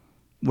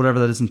whatever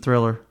that is in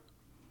Thriller.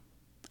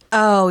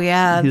 Oh,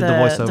 yeah. He did the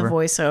voiceover. The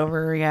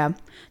voiceover, yeah.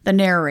 The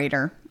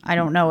narrator. I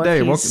don't know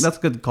if he's... That's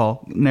a good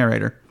call.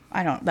 Narrator.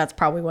 That's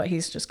probably what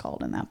he's just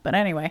called in that. But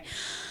anyway.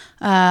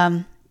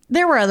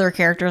 There were other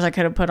characters I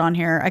could have put on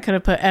here. I could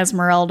have put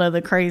Esmeralda,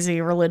 the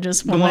crazy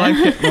religious woman.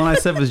 The one I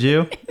said was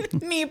you?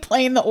 Me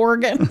playing the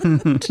organ.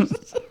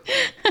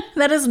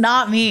 That is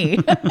not me.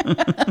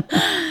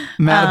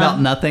 Mad about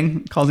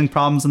nothing, causing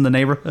problems in the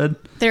neighborhood.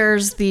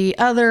 There's the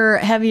other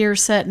heavier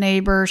set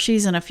neighbor.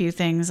 She's in a few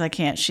things.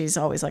 She's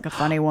always like a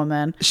funny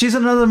woman. She's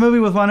in another movie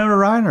with Winona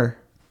Ryder.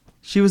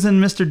 She was in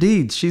Mr.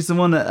 Deeds. She's the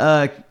one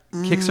that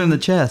kicks her in the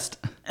chest.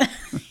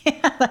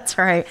 Yeah, that's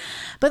right.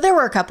 But there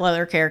were a couple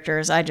other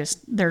characters.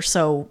 They're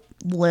so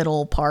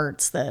little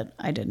parts that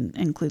I didn't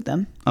include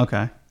them.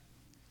 Okay.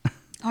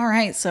 All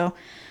right. So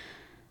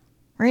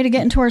ready to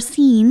get into our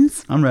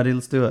scenes? I'm ready.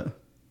 Let's do it.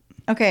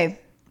 Okay.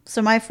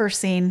 So my first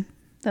scene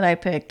that I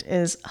picked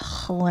is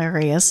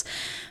hilarious.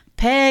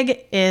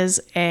 Peg is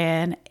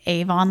an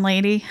Avon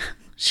lady.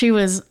 She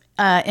was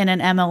in an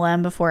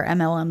MLM before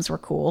MLMs were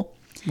cool.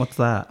 What's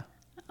that?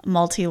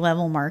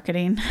 Multi-level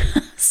marketing.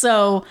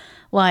 So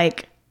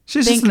like...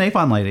 She's just an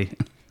Avon lady.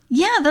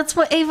 Yeah, that's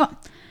what Avon...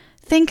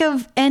 Think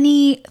of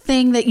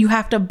anything that you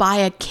have to buy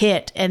a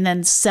kit and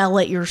then sell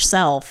it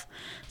yourself.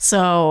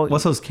 So...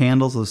 What's those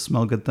candles, those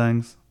smell good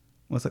things?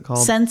 What's it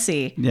called?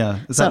 Scentsy.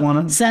 Yeah. Is that one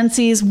of them?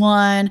 Scentsy's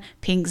one.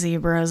 Pink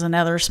Zebra is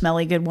another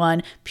smelly good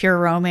one. Pure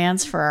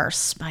Romance for our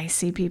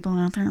spicy people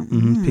out there.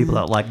 Mm-hmm. People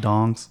that like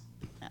dongs.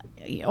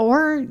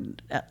 Or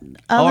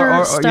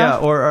other stuff. Yeah,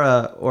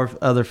 or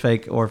other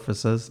fake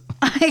orifices.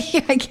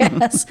 I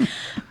guess.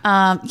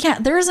 Yeah,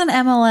 there's an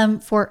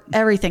MLM for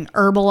everything.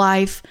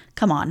 Herbalife.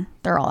 Come on.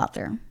 They're all out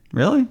there.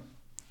 Really?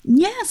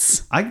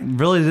 Yes. I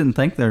really didn't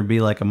think there'd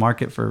be like a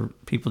market for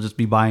people just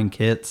be buying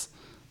kits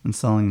and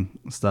selling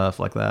stuff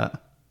like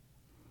that.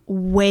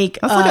 Wake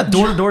That's up. like a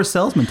door-to-door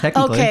salesman,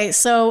 technically. Okay,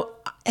 so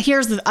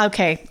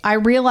I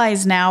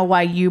realize now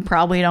why you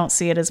probably don't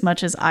see it as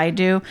much as I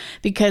do,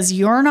 because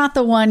you're not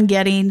the one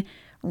getting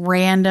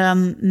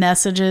random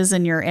messages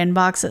in your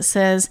inbox that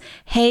says,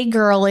 "Hey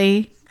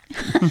girly,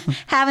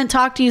 haven't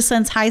talked to you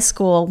since high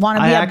school. Want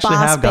to be a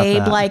boss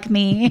babe like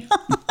me?"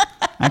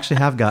 I actually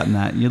have gotten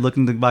that. You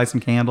looking to buy some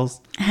candles?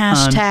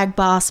 Hashtag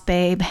boss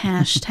babe.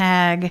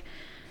 Hashtag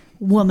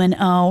woman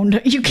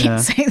owned. You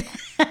can't say that.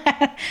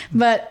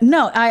 But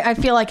no, I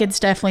feel like it's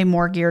definitely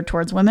more geared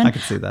towards women. I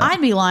could see that.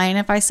 I'd be lying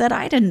if I said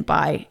I didn't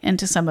buy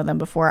into some of them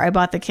before. I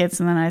bought the kits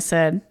and then I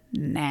said,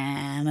 nah,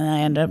 and then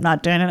I ended up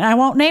not doing it. I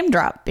won't name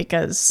drop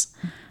because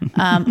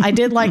I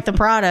did like the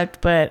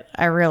product, but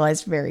I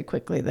realized very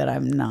quickly that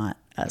I'm not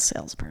a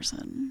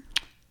salesperson.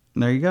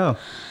 There you go.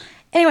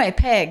 Anyway,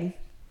 Peg.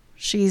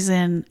 She's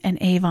in an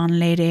Avon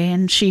lady,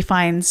 and she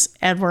finds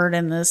Edward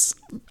in this...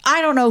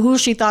 I don't know who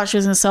she thought she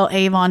was going to sell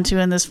Avon to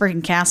in this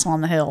freaking castle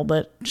on the hill,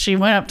 but she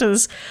went up to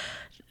this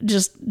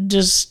just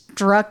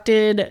destroyed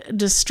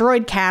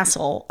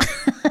castle.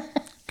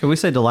 Can we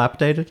say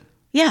dilapidated?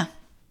 Yeah.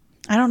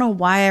 I don't know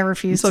why I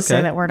refuse to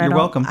say that word. You're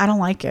welcome. I don't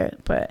like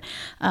it, but...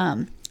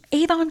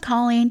 Avon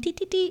calling, dee,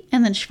 dee, dee.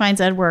 And then she finds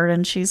Edward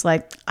and she's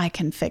like, I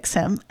can fix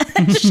him.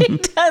 She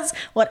does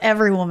what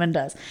every woman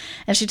does.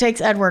 And she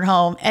takes Edward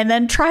home and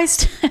then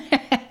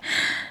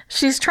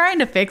she's trying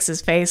to fix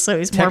his face so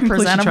he's more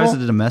presentable. She tries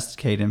to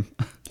domesticate him.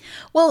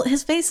 Well,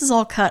 his face is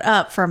all cut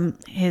up from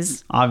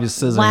his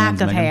obvious lack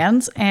of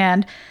hands.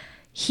 And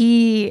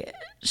she's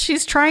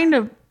trying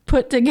to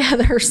put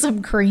together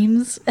some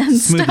creams and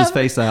Smooth stuff. his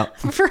face out.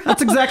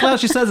 That's exactly how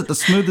she says it, to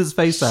smooth his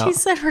face out. She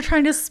said we're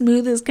trying to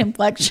smooth his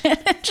complexion.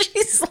 And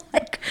she's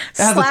like It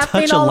has a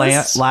slapping touch all of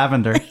this,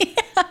 lavender.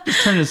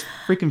 Just turn his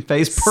freaking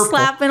face purple.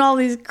 slapping all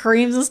these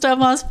creams and stuff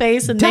on his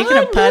face and making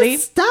him putty.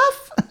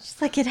 Stuff.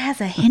 She's like, it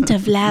has a hint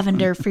of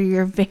lavender for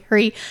your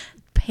very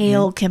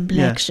pale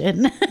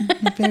complexion.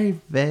 Very,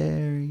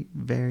 very,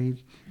 very,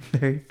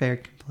 very fair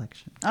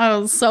complexion.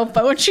 Oh, so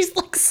fun. When she's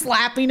like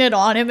slapping it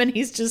on him and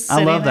he's just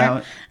sitting I love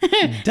there. that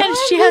one. And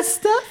she has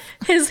stuff.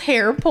 His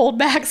hair pulled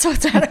back so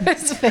it's out of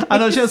his face. I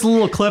know she has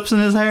little clips in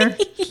his hair.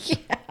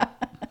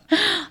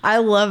 I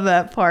love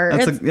that part.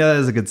 That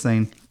is a good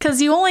scene.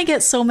 Because you only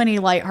get so many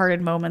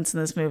lighthearted moments in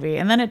this movie,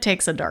 and then it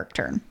takes a dark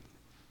turn.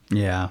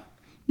 Yeah.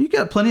 You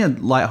got plenty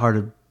of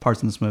lighthearted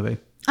parts in this movie.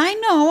 I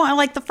know. I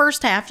like the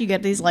first half. You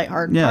get these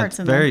lighthearted parts.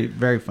 Yeah, very,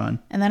 very fun.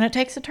 And then it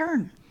takes a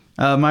turn.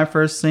 My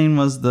first scene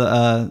was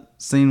the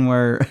scene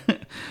where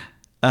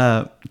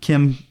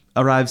Kim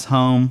arrives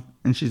home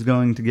and she's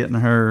going to get in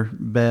her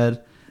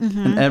bed. Mm-hmm.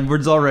 And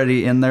Edward's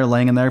already in there,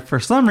 laying in there. For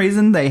some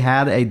reason, they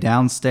had a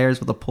downstairs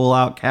with a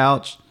pull-out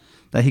couch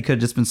that he could have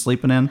just been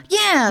sleeping in.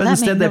 Yeah, but that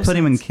instead made they no put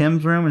him in sense.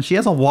 Kim's room, and she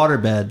has a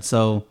waterbed.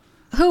 So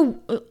Who?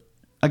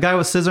 a guy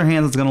with scissor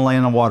hands is going to lay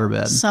in a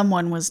waterbed.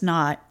 Someone was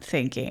not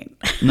thinking.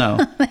 No.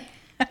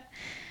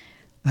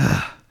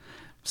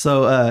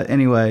 So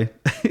anyway,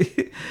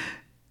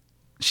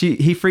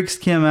 he freaks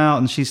Kim out,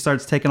 and she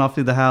starts taking off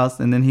through the house,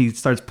 and then he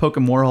starts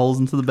poking more holes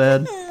into the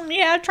bed.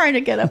 Yeah, trying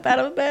to get up out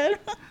of bed.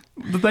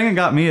 The thing that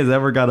got me is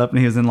Edward got up and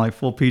he was in like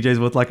full PJs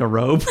with like a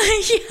robe.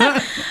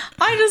 Yeah,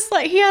 I just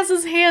like he has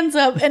his hands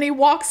up and he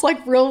walks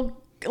like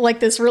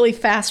this really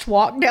fast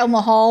walk down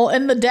the hall,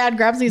 and the dad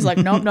grabs him. He's like,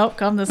 nope,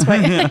 come this way.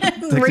 Yeah,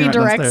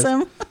 redirects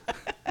him.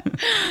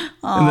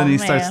 And then he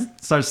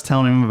starts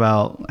telling him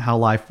about how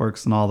life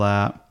works and all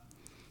that.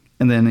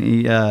 And then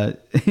he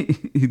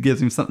he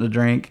gives him something to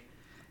drink.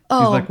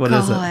 Oh, he's like, what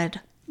is it?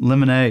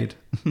 Lemonade.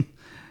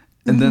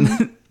 And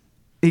then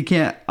he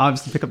can't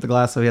obviously pick up the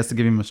glass, so he has to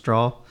give him a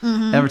straw.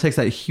 Mm-hmm. Edward takes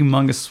that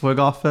humongous swig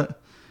off it.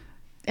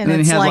 And then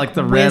he has like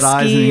the red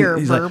eyes, and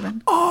he's bourbon.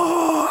 Like,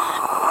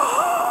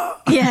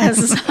 oh!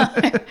 Yes.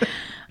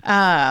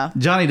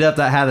 Johnny Depp,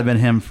 that had to have been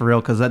him for real,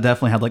 because that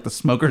definitely had like the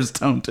smoker's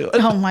tone to it.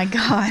 Oh my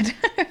God.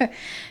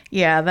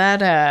 Yeah,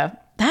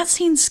 that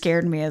scene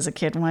scared me as a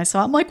kid when I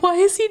saw it. I'm like, why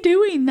is he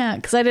doing that?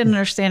 Because I didn't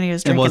understand he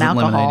was drinking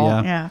alcohol.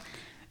 Lemonade, yeah.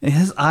 And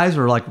his eyes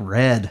were like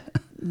red.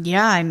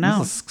 Yeah, I know.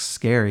 This is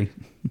scary.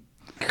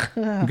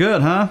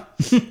 Good, huh?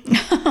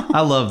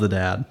 I love the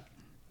dad.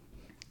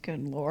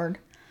 Good Lord.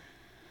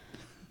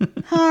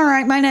 All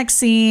right, my next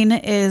scene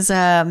is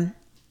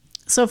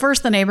so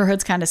first the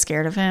neighborhood's kind of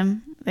scared of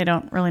him. They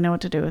don't really know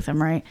what to do with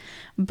him, right?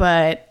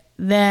 But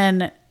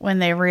then when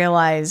they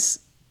realize,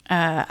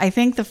 I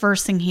think the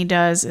first thing he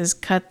does is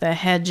cut the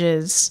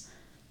hedges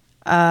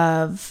he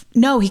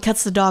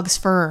cuts the dog's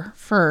fur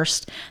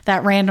first.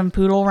 That random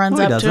poodle runs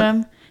up to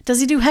him.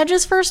 Does he do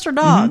hedges first or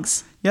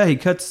dogs? Mm-hmm. Yeah, he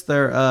cuts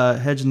their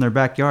hedge in their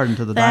backyard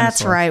into the dinosaur.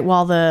 That's right,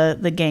 while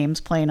the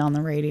game's playing on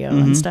the radio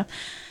and stuff.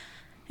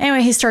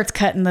 Anyway, he starts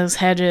cutting those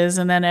hedges,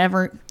 and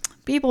then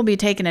people be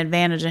taking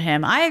advantage of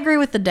him. I agree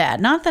with the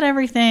dad. Not that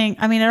everything,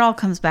 I mean, it all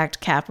comes back to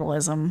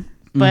capitalism.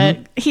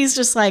 But he's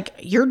just like,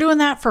 you're doing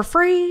that for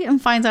free, and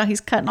finds out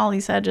he's cutting all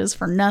these hedges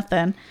for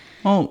nothing.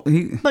 Oh,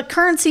 But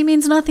currency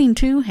means nothing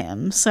to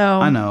him, so...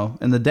 I know.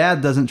 And the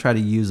dad doesn't try to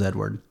use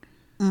Edward.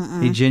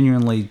 He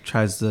genuinely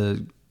tries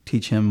to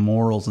teach him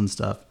morals and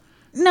stuff.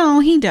 No,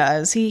 he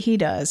does. He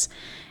does.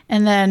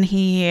 And then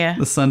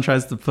the son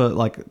tries to put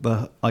like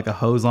a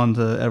hose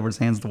onto Edward's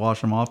hands to wash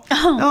them off.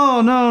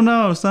 Oh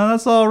no, son,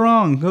 that's all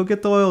wrong. Go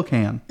get the oil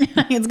can.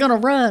 It's gonna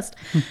rust.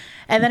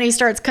 And then he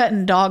starts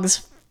cutting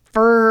dogs'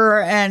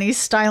 fur, and he's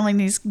styling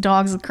these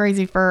dogs with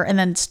crazy fur. And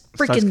then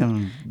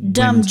freaking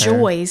dumb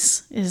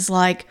Joyce is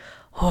like,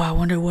 oh, I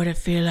wonder what it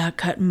feel like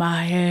cutting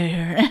my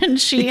hair. And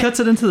he cuts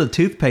it into the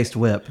toothpaste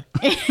whip.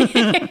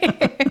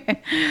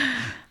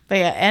 But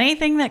yeah,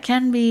 anything that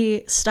can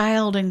be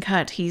styled and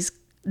cut, he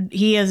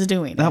is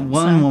doing. That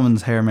one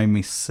woman's hair made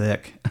me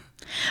sick.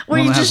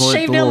 Where you just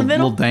shaved down the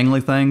middle? Little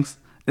dangly things.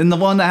 And the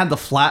one that had the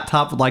flat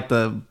top with like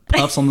the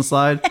puffs on the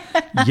side.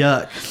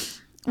 Yuck.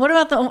 What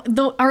about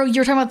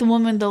you're talking about the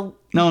woman,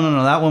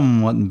 No, that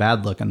woman wasn't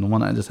bad looking. The one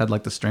that just had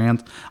like the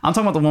strands. I'm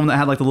talking about the woman that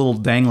had like the little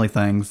dangly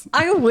things.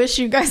 I wish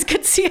you guys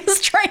could see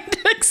us trying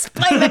to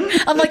explain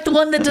it. I'm like, the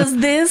one that does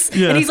this.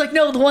 Yeah. And he's like,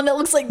 no, the one that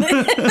looks like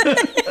this.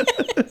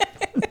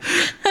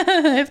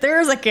 If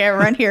there is a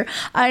camera in here,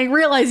 I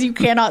realize you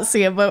cannot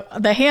see it,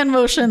 but the hand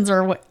motions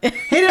are what. He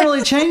didn't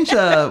really change.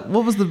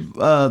 What was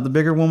the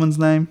bigger woman's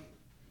name?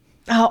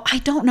 Oh, I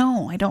don't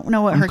know. I don't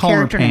know what her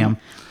character name.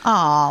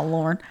 Oh,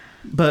 Lord.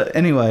 But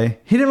anyway,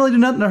 he didn't really do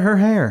nothing to her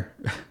hair.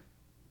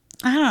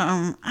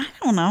 I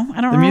don't know.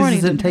 I don't the remember. The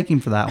muses didn't take him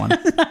for that one.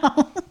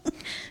 No.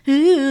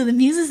 Ooh, the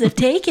muses have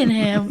taken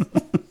him.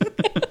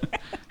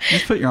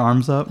 Just put your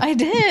arms up. I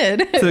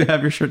did. So you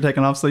have your shirt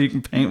taken off so you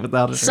can paint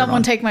without a shirt Someone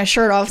on. take my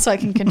shirt off so I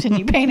can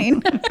continue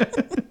painting.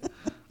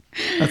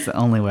 That's the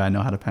only way I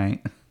know how to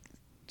paint.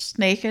 Just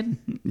naked?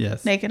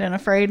 Yes. Naked and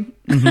afraid?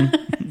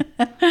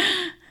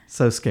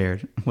 So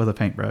scared with a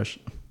paintbrush.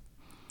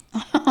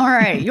 All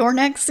right. Your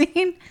next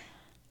scene?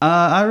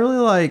 I really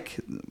like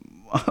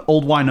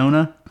old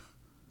Winona.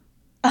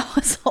 Oh,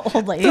 it's the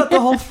old lady. Throughout the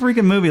whole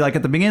freaking movie, like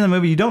at the beginning of the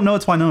movie, you don't know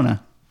it's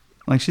Winona.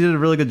 Like she did a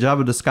really good job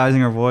of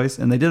disguising her voice,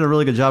 and they did a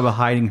really good job of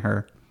hiding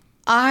her.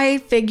 I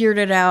figured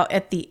it out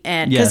at the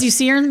end because Yes. you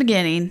see her in the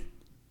beginning,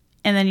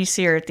 and then you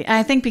see her at the.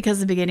 I think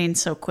because the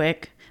beginning's so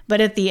quick, but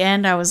at the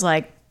end, I was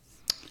like,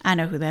 I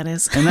know who that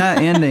is. And that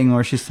ending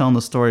where she's telling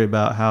the story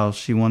about how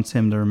she wants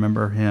him to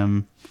remember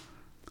him,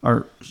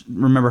 or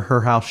remember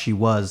her how she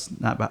was,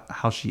 not about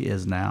how she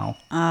is now.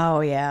 Oh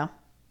yeah.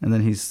 And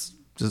then he's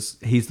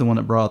the one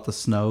that brought the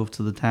snow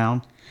to the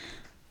town.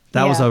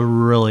 That was Yeah. a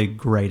really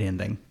great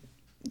ending.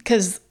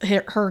 Because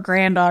her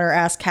granddaughter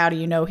asked, how do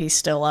you know he's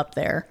still up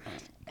there?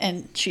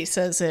 And she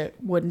says it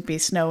wouldn't be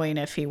snowing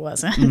if he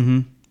wasn't. Mm-hmm.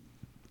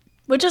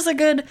 Which is a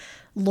good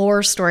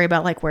lore story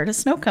about, like, where does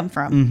snow come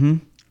from? Mm-hmm.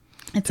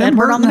 It's Tim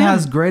Edward on Burton the moon.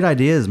 has great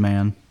ideas,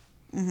 man.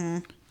 Mm-hmm.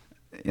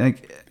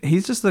 Like,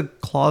 he's just a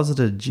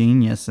closeted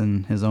genius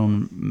in his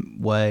own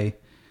way.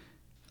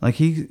 Like,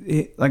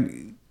 like,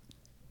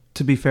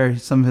 to be fair,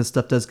 some of his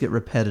stuff does get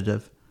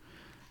repetitive.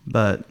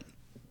 But...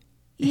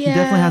 He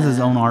definitely has his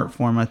own art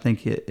form. I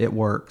think it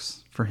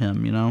works for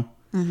him, you know?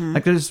 Mm-hmm.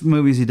 Like, there's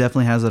movies he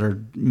definitely has that are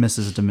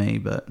misses to me,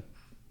 but...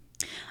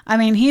 I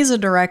mean, he's a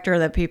director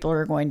that people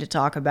are going to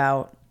talk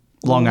about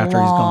long after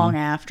he's gone.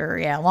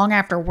 Long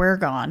after we're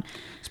gone.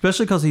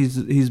 Especially because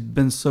he's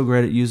been so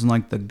great at using,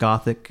 like, the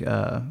gothic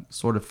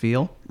sort of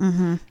feel.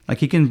 Mm-hmm. Like,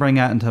 he can bring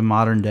that into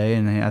modern day,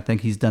 and I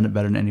think he's done it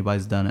better than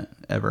anybody's done it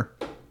ever.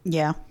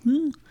 Yeah.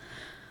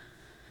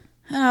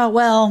 Oh,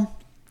 well,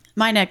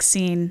 my next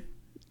scene...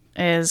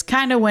 is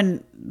kind of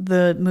when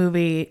the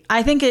movie,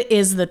 I think it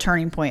is the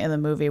turning point of the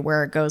movie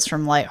where it goes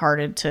from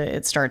lighthearted to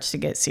it starts to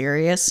get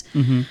serious.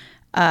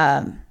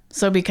 Mm-hmm.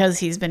 So because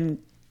he's been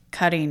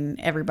cutting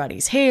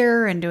everybody's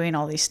hair and doing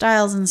all these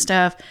styles and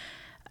stuff,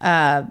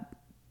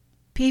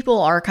 people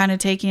are kind of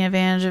taking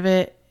advantage of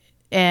it,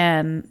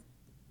 and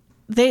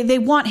they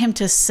want him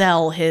to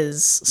sell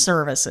his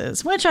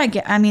services, which I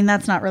get. I mean,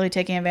 that's not really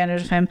taking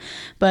advantage of him,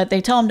 but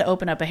they tell him to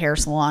open up a hair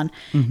salon,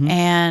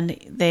 and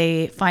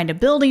they find a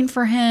building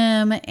for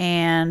him,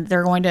 and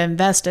they're going to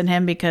invest in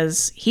him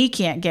because he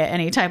can't get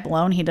any type of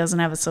loan. He doesn't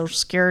have a Social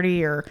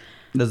Security or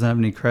doesn't have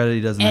any credit.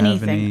 He doesn't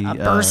anything, have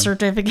any... a birth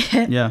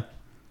certificate. Yeah.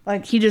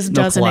 Like, he just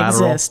doesn't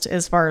exist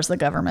as far as the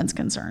government's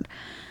concerned.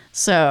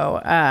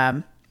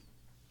 So,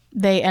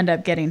 they end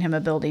up getting him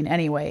a building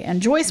anyway.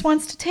 And Joyce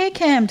wants to take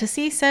him to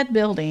see said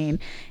building.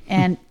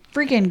 And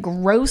freaking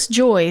gross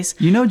Joyce.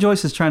 You know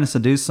Joyce is trying to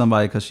seduce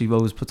somebody because she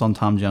always puts on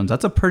Tom Jones.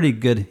 That's a pretty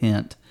good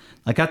hint.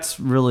 Like, that's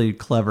really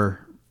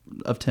clever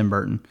of Tim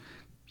Burton.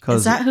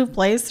 Is that who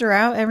plays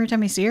throughout every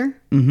time you see her?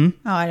 Mm-hmm.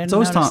 Oh, I didn't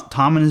notice. It's always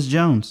Tom and his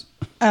Jones.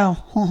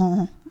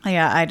 Oh,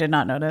 yeah, I did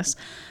not notice.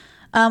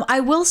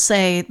 I will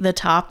say the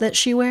top that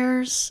she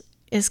wears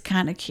is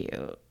kind of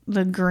cute.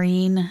 The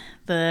green,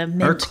 the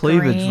mint her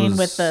cleavage green was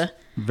with the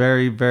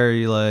very,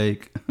 very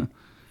like...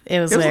 It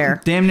was there.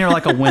 Damn near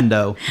like a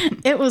window.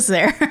 It was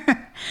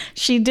there.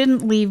 She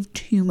didn't leave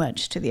too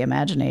much to the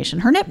imagination.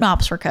 Her nip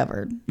nops were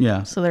covered.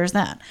 Yeah. So there's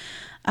that.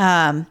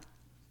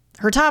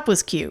 Her top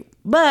was cute.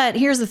 But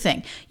here's the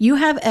thing. You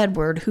have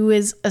Edward, who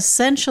is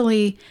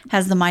essentially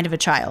has the mind of a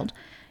child.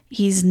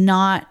 He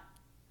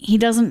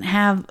doesn't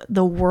have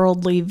the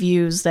worldly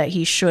views that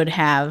he should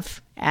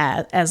have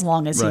as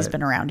long as he's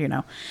been around, you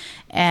know.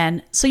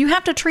 And so you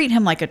have to treat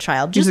him like a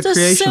child. Just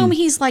assume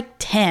he's like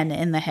 10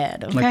 in the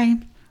head, okay? Like,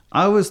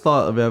 I always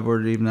thought of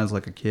Edward even as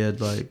like a kid,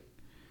 like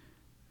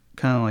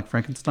kind of like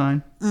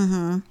Frankenstein.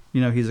 Mm-hmm.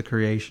 You know, he's a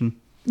creation.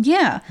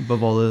 Yeah.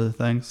 Above all the other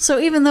things. So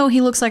even though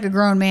he looks like a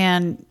grown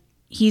man,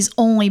 he's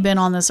only been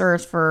on this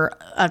earth for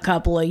a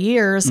couple of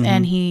years,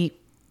 and he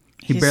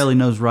barely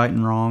knows right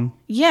and wrong.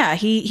 Yeah,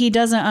 he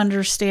doesn't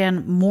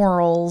understand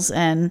morals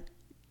and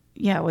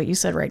what you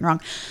said, right and wrong.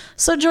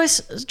 So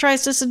Joyce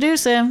tries to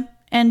seduce him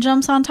and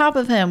jumps on top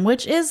of him,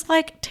 which is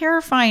like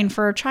terrifying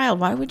for a child.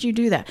 Why would you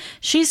do that?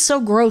 She's so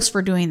gross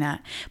for doing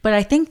that. But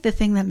I think the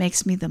thing that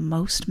makes me the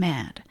most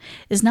mad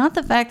is not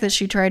the fact that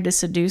she tried to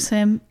seduce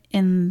him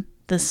in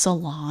the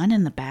salon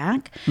in the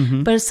back,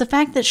 but it's the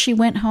fact that she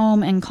went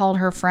home and called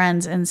her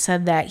friends and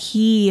said that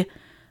he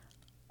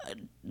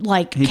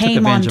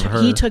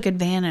took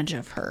advantage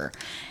of her.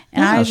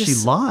 And she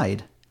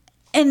lied.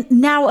 And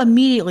now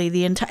immediately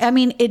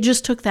it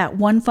just took that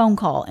one phone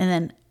call, and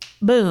then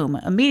boom,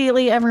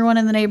 immediately everyone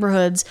in the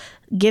neighborhood's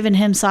giving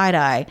him side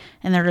eye,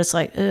 and they're just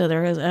like, oh,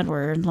 there is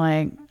Edward.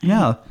 Like,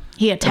 yeah,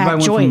 he attacked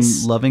Everybody Joyce.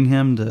 Went from loving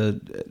him to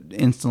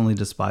instantly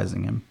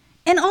despising him.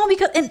 And all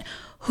because, and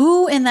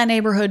who in that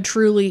neighborhood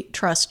truly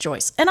trusts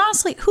Joyce? And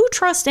honestly, who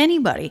trusts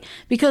anybody?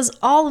 Because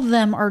all of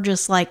them are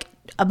just like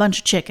a bunch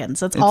of chickens.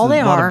 That's all they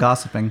are. It's a lot of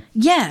gossiping.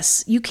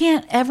 Yes, you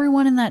can't.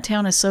 Everyone in that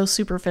town is so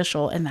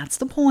superficial, and that's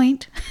the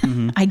point.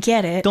 I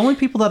get it. The only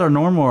people that are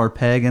normal are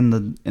Peg and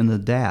the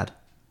dad.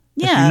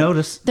 Yeah, if you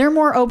notice, they're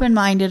more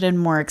open-minded and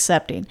more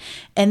accepting,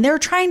 and they're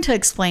trying to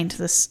explain to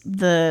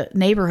the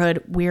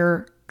neighborhood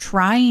we're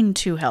trying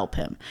to help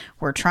him.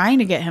 We're trying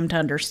to get him to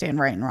understand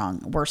right and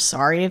wrong. We're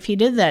sorry if he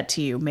did that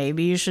to you.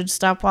 Maybe you should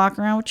stop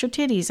walking around with your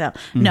titties out.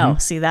 No,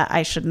 see that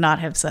I should not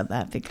have said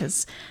that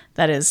because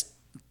that is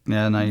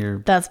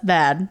that's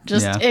bad.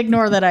 Just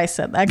ignore that I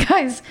said that,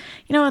 guys.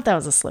 You know what? That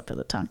was a slip of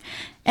the tongue.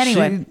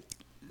 Anyway,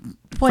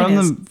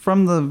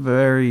 from the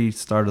very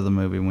start of the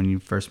movie, when you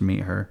first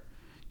meet her,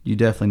 you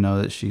definitely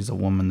know that she's a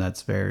woman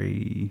that's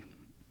very.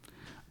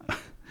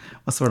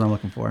 What's the word I'm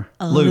looking for?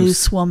 A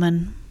loose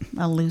woman.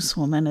 A loose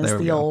woman is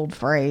the old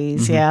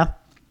phrase. Mm-hmm. Yeah.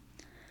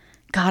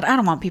 God, I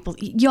don't want people.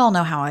 Y'all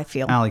know how I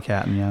feel. Alley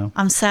cat,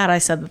 I'm sad I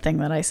said the thing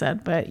that I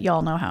said, but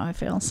y'all know how I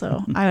feel,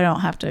 so I don't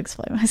have to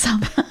explain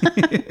myself.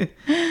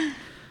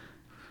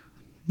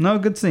 No,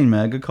 good scene,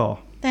 Meg. Good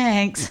call.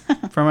 Thanks.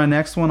 For my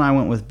next one, I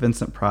went with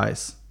Vincent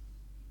Price.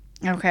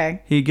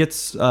 Okay. He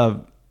gets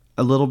a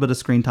little bit of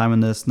screen time in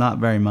this, not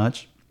very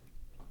much,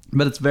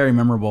 but it's very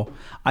memorable.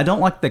 I don't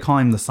like they call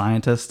him the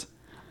scientist.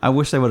 I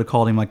wish they would have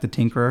called him like the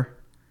Tinkerer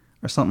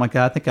or something like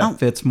that. I think that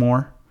fits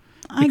more.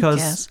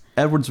 Because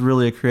Edward's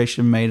really a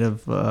creation made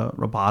of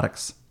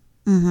robotics.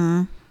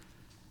 Mm-hmm.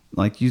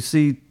 Like you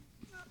see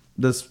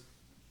this.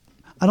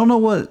 I don't know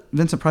what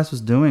Vincent Price was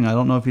doing. I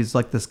don't know if he's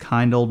like this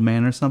kind old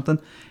man or something.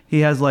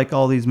 He has like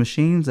all these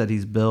machines that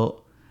he's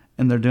built,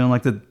 and they're doing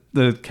like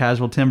the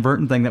casual Tim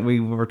Burton thing that we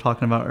were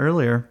talking about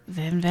earlier.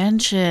 The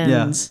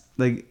inventions.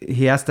 Yeah.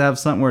 He has to have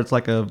something where it's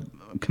like a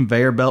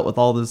conveyor belt with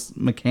all this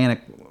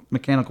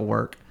mechanical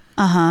work.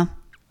 Uh-huh.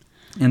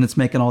 And it's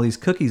making all these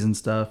cookies and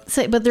stuff.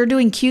 But they're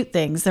doing cute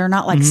things. They're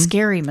not like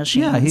scary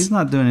machines. Yeah, he's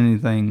not doing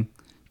anything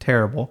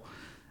terrible.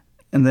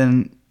 And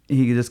then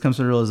he just comes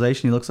to the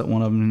realization. He looks at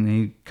one of them and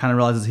he kind of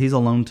realizes he's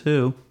alone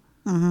too.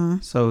 Mm-hmm.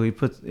 So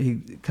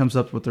he comes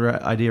up with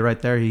the idea right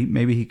there.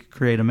 Maybe he could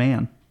create a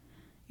man.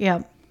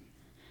 Yep.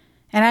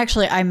 And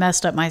actually, I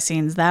messed up my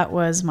scenes. That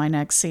was my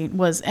next scene.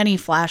 Was any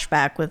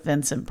flashback with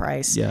Vincent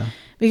Price? Yeah.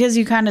 Because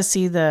you kind of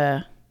see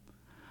the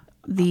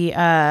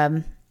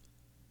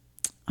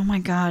oh my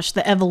gosh,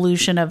 the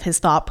evolution of his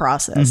thought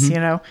process, you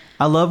know?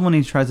 I love when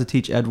he tries to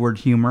teach Edward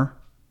humor.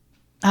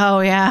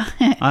 Oh, yeah.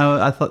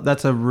 I thought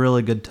that's a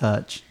really good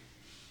touch.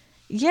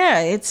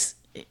 Yeah,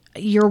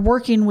 you're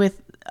working with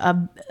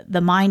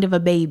the mind of a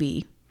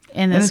baby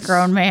in this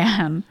grown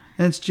man.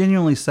 And it's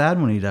genuinely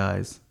sad when he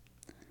dies.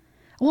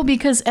 Well,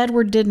 because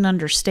Edward didn't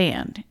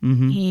understand.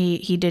 Mm-hmm.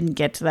 He didn't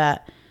get to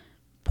that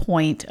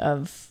point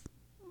of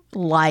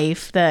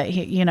life that,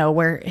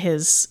 where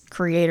his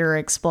creator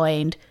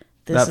explained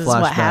this is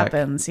what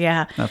happens.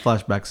 Yeah. That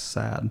flashback's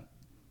sad.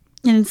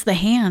 And it's the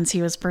hands.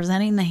 He was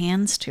presenting the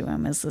hands to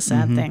him is the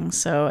sad thing.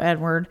 So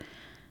Edward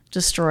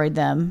destroyed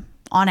them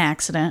on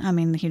accident. I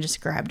mean, he just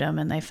grabbed them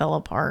and they fell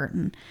apart.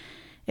 And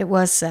it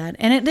was sad.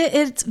 And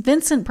it's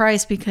Vincent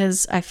Price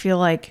because I feel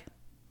like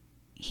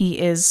he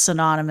is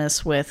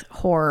synonymous with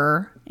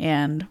horror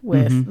and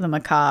with the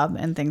macabre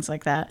and things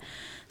like that.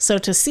 So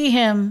to see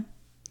him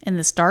in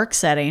this dark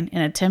setting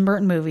in a Tim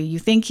Burton movie, you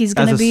think he's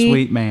going to be a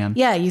sweet man.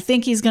 Yeah, you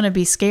think he's going to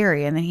be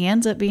scary, and then he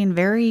ends up being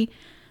very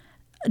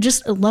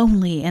just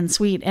lonely and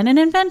sweet, and an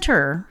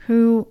inventor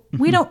who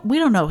we don't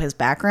know his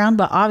background,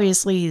 but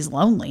obviously he's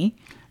lonely.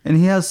 And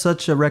he has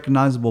such a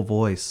recognizable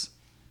voice.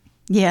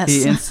 Yes,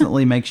 he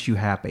instantly makes you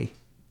happy.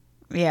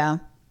 Yeah.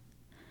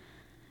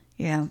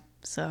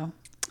 So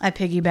I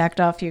piggybacked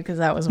off you because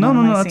that was one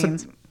of my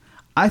scenes.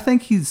 I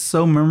think he's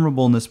so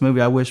memorable in this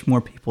movie. I wish more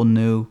people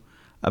knew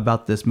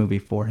about this movie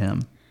for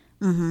him.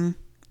 Mm-hmm.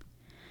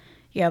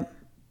 Yep.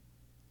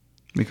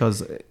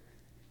 Because,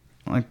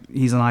 like,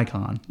 he's an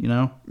icon, you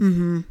know?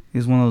 Mm-hmm.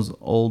 He's one of those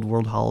old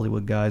world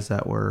Hollywood guys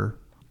that were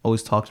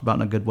always talked about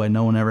in a good way.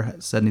 No one ever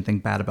said anything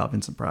bad about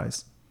Vincent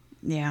Price.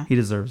 Yeah. He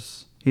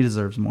deserves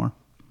more.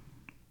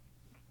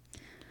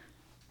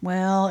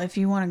 Well, if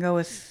you want to go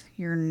with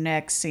your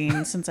next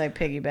scene, since I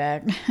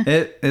piggyback.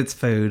 It's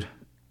food.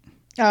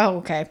 Oh,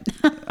 okay.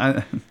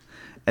 I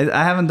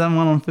haven't done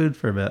one on food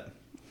for a bit.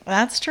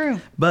 That's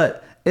true.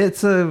 But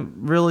it's a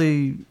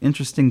really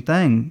interesting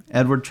thing.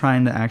 Edward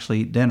trying to actually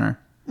eat dinner.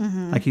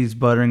 Mm-hmm. Like he's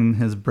buttering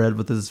his bread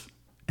with his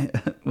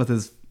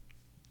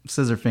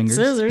scissor fingers.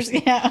 Scissors,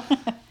 yeah.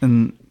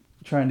 And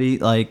trying to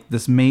eat like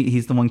this meat.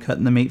 He's the one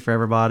cutting the meat for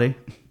everybody.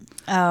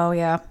 Oh,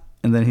 yeah.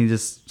 And then he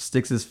just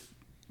sticks his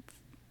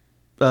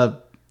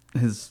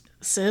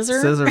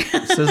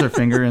scissor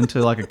finger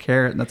into like a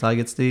carrot, and that's how he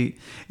gets to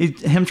eat.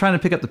 Him trying to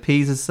pick up the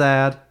peas is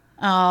sad.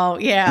 Oh,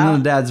 yeah. And then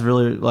the dad's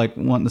really like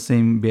wanting to see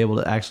him be able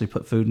to actually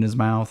put food in his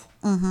mouth.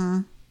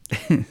 Mm-hmm.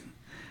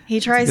 He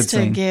tries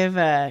to give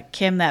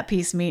Kim that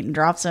piece of meat and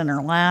drops it in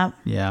her lap.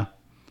 Yeah.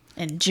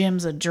 And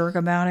Jim's a jerk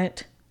about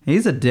it.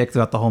 He's a dick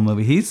throughout the whole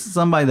movie. He's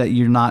somebody that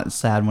you're not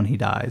sad when he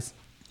dies.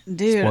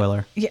 Dude.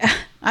 Spoiler. Yeah.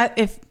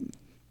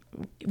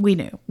 We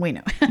knew.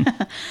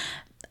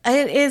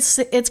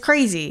 It's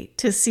crazy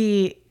to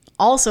see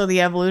also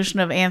the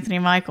evolution of Anthony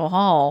Michael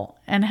Hall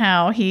and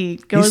how he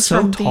goes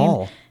from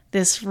being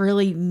this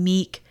really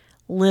meek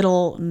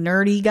little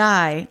nerdy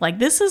guy. Like,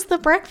 this is the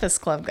Breakfast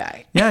Club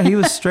guy. Yeah, he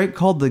was straight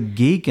called the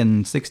geek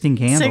in 16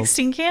 Candles.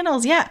 16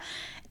 Candles, yeah.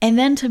 And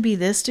then to be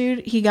this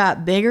dude, he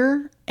got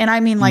bigger. And I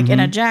mean, like, in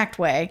a jacked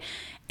way.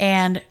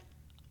 And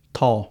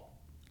Tall.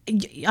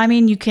 I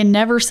mean, you can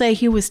never say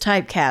he was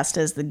typecast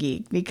as the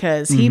geek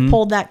because he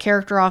pulled that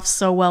character off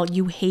so well.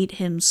 You hate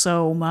him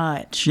so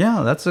much.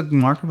 Yeah, that's a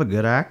mark of a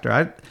good actor.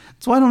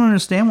 That's why I don't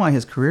understand why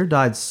his career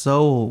died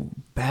so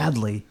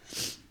badly.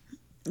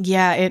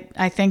 Yeah,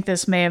 I think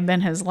this may have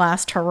been his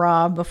last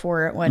hurrah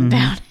before it went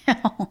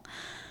downhill.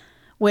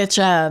 Which,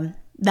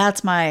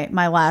 that's my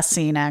last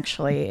scene,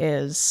 actually,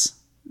 is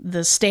the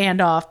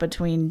standoff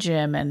between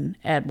Jim and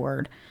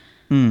Edward.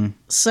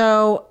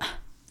 So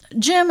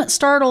Jim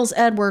startles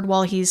Edward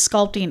while he's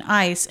sculpting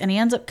ice, and he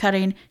ends up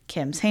cutting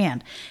Kim's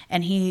hand.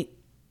 And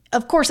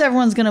of course,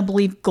 everyone's going to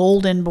believe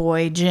Golden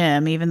Boy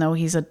Jim, even though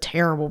he's a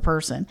terrible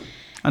person.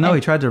 I know,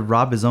 he tried to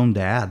rob his own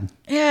dad.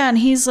 Yeah, and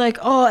he's like,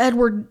 oh,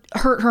 Edward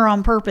hurt her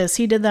on purpose.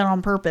 He did that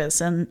on purpose.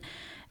 And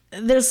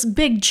this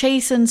big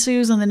chase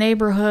ensues in the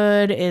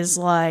neighborhood, is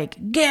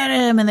like, get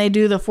him, and they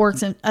do the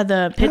forks and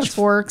the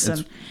pitchforks,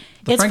 and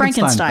it's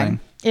Frankenstein.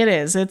 It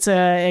is. It's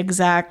a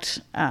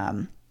exact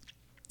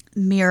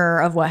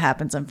mirror of what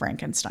happens in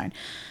Frankenstein.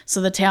 So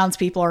the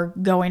townspeople are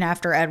going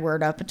after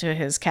Edward up into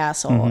his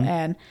castle,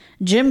 and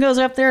Jim goes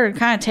up there to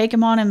kind of take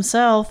him on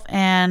himself,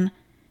 and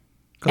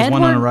because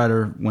Winona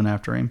Ryder went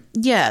after him.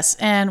 Yes,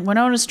 and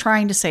Winona's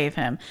trying to save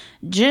him.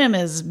 Jim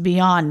is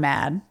beyond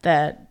mad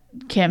that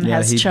Kim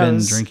has he's been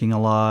drinking a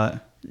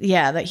lot.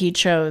 Yeah, that he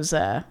chose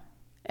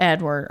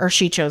Edward, or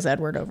she chose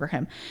Edward over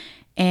him.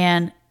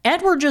 And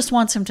Edward just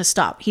wants him to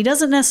stop. He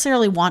doesn't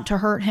necessarily want to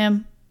hurt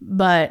him,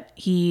 but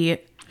he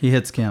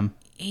hits Kim.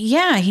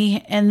 Yeah,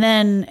 and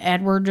then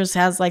Edward just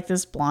has like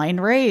this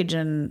blind rage,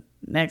 and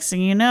next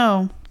thing you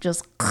know,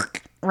 just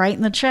right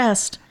in the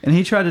chest. And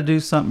he tried to do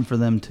something for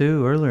them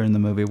too earlier in the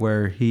movie,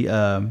 where he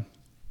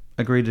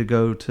agreed to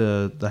go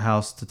to the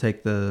house to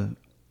take the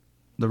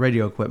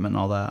radio equipment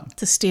and all that.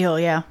 To steal,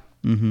 yeah.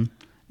 And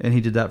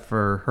he did that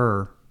for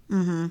her.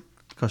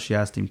 Because she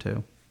asked him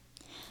to.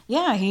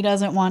 Yeah, he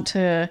doesn't want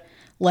to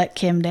let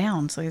Kim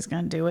down, so he's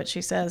going to do what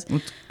she says.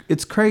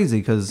 It's crazy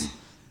because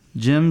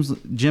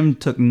Jim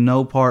took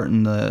no part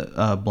in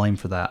the blame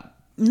for that.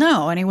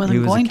 No, and he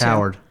wasn't going to. He was a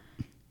coward.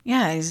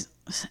 Yeah,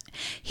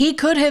 he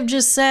could have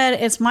just said,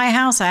 it's my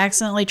house, I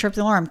accidentally tripped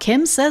the alarm.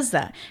 Kim says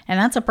that, and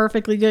that's a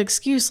perfectly good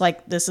excuse.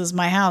 Like, this is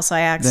my house,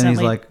 I accidentally...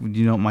 Then he's like,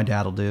 you know what my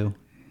dad will do?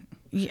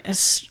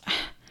 Yes,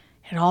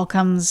 it all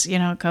comes,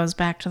 it goes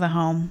back to the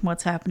home,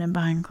 what's happening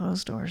behind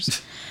closed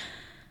doors.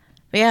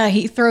 But yeah,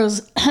 he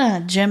throws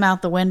Jim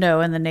out the window,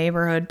 and the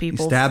neighborhood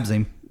people... He stabs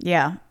him.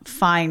 Yeah,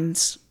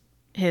 finds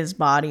his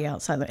body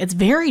outside. It's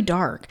very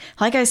dark.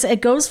 Like I said,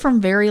 it goes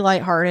from very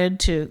lighthearted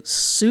to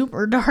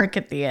super dark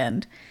at the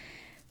end.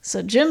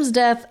 So Jim's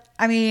death,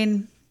 I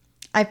mean,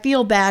 I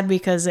feel bad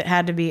because it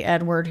had to be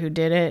Edward who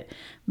did it,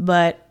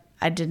 but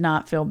I did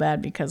not feel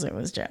bad because it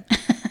was Jim.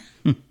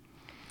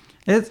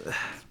 It's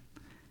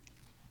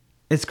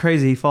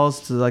crazy. He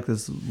falls to like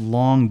this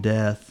long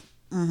death,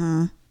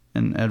 and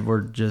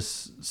Edward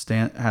just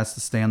has to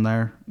stand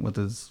there with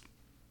his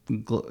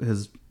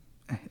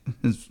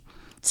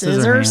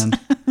scissors. Hand,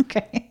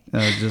 okay,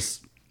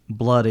 just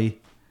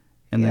bloody,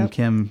 and then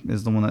Kim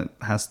is the one that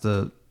has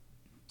to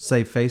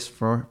save face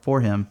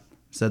for him.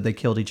 Said they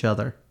killed each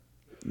other.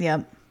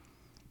 Yep.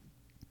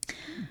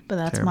 But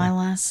that's terrible. my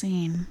last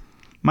scene.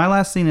 My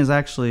last scene is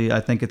actually,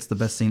 I think it's the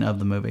best scene of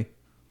the movie.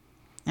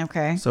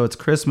 Okay. So it's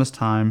Christmas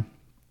time.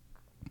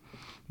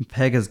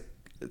 Peg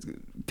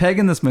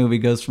in this movie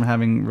goes from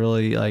having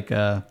really like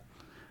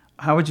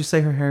how would you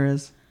say her hair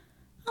is?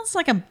 It's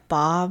like a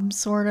bob,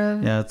 sort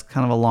of. Yeah, it's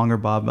kind of a longer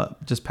bob,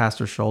 but just past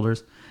her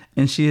shoulders.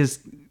 And she has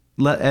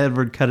let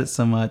Edward cut it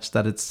so much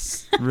that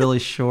it's really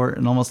short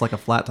and almost like a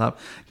flat top.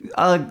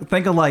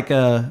 Think of like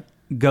a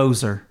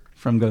Gozer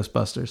from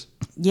Ghostbusters.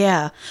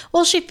 Yeah.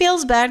 Well, she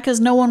feels bad because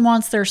no one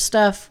wants their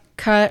stuff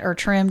cut or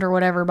trimmed or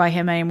whatever by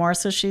him anymore.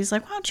 So she's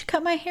like, why don't you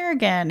cut my hair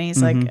again? And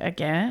he's like,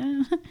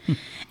 again?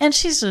 And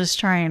she's just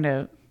trying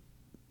to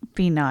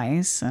be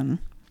nice. And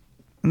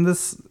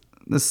this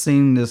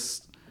scene,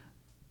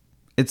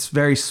 it's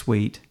very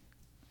sweet.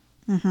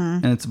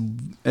 And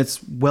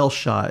it's well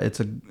shot.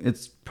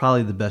 It's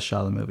probably the best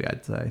shot of the movie,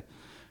 I'd say.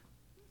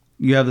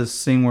 You have this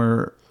scene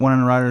where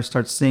Winona Ryder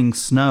starts seeing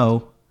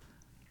snow,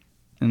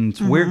 and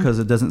it's weird because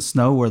it doesn't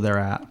snow where they're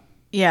at.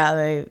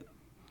 Yeah,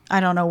 I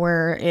don't know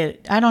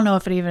I don't know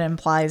if it even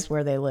implies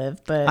where they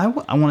live, but I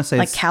want to say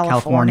like it's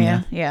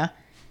California. Yeah.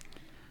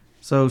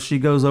 So she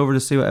goes over to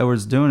see what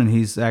Edward's doing, and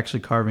he's actually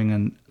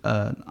carving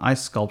an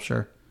ice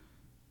sculpture,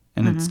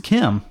 and it's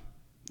Kim.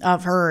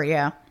 Of her,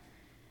 yeah.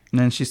 And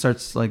then she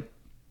starts like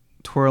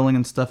twirling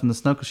and stuff in the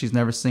snow because she's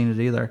never seen it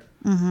either.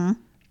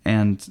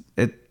 And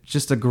it's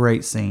just a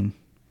great scene.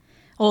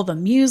 Oh, the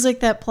music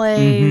that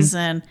plays,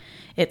 and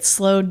it's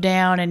slowed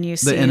down, and you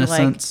see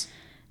like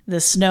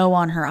the snow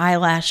on her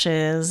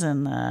eyelashes,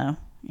 and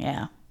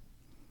it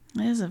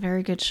is a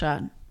very good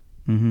shot.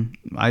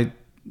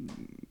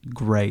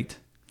 Great.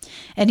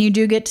 And you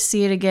do get to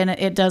see it again.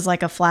 It does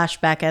like a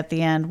flashback at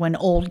the end when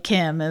old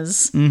Kim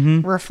is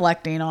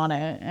reflecting on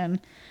it, and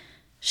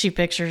she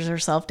pictures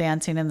herself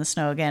dancing in the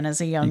snow again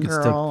as a young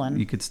girl.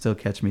 You could still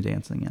catch me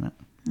dancing in it.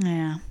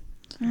 Yeah.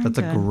 That's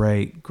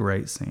a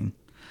great scene.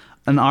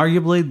 And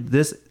arguably,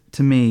 this,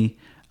 to me,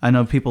 I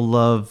know people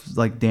love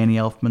like Danny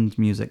Elfman's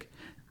music.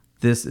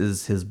 This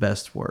is his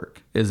best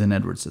work, is in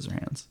Edward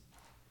Scissorhands.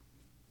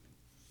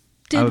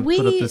 I would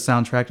put up the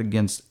soundtrack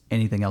against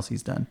anything else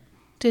he's done.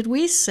 Did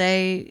we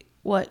say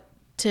what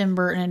Tim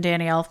Burton and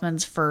Danny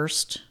Elfman's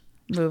first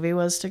movie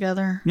was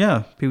together?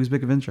 Yeah, Pee-wee's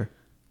Big Adventure.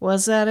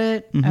 Was that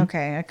it? Mm-hmm.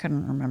 Okay, I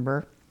couldn't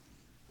remember.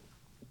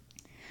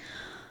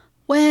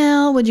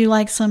 Well, would you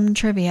like some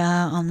trivia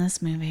on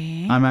this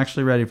movie? I'm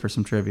actually ready for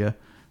some trivia.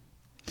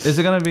 Is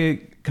it going to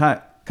be...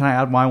 Can I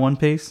add my one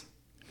piece?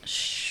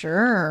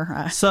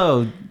 Sure.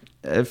 So,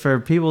 for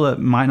people that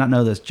might not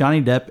know this,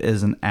 Johnny Depp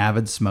is an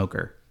avid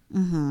smoker.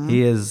 Mm-hmm.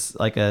 He is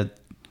like a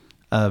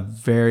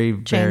very...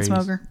 Chain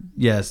smoker?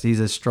 Yes, he's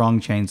a strong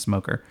chain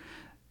smoker.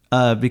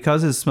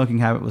 Because his smoking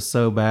habit was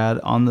so bad,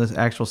 on the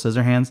actual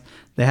Scissorhands,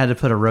 they had to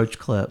put a roach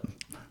clip.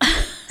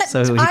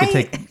 So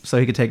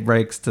he could take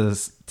breaks to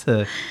hit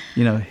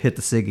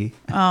the ciggy.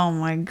 Oh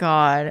my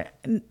God.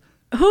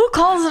 Who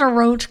calls it a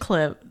roach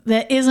clip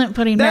that isn't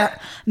putting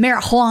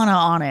marijuana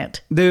on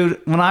it?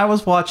 Dude, when I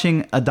was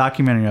watching a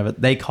documentary of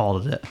it, they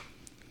called it.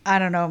 I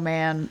don't know,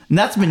 man. And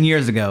that's been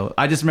years ago.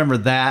 I just remember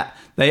that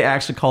they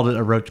actually called it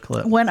a roach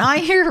clip. When I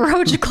hear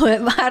roach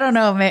clip, I don't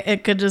know, man.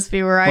 It could just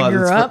be where I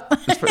grew up.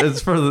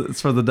 It's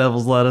for the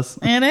devil's lettuce.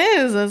 It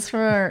is. It's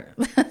for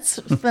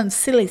them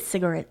silly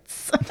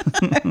cigarettes.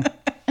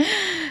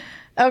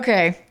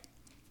 Okay.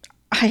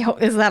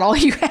 Is that all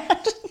you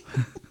had?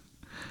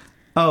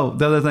 Oh,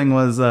 the other thing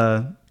was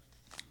to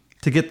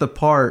get the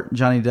part,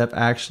 Johnny Depp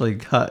actually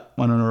got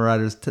Winona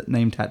Ryder's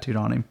name tattooed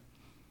on him.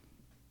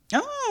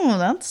 Oh,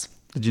 that's...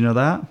 Did you know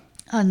that?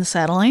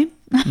 Unsettling.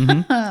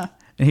 Mm-hmm.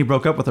 And he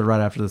broke up with her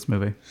right after this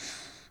movie.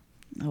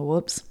 Oh,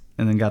 whoops.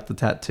 And then got the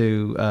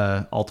tattoo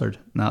altered.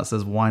 Now it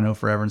says Wino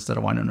Forever instead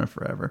of Winona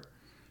Forever.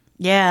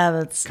 Yeah,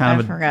 that's...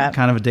 I forgot.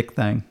 Kind of a dick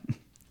thing.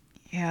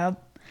 Yeah.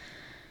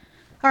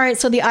 All right,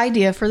 so the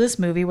idea for this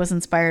movie was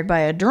inspired by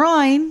a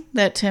drawing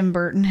that Tim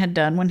Burton had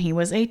done when he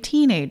was a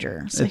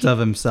teenager. So it's of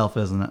himself,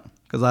 isn't it?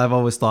 Because I've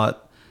always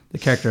thought the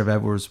character of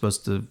Edward was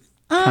supposed to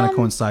kind of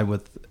coincide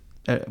with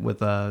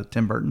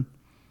Tim Burton.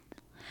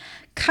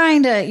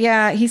 Kinda,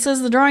 yeah. He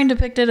says the drawing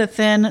depicted a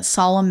thin,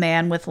 solemn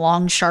man with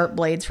long, sharp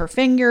blades for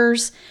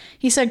fingers.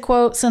 He said,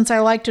 quote, "Since I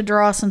liked to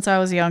draw since I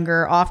was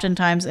younger,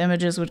 oftentimes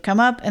images would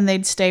come up and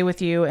they'd stay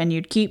with you and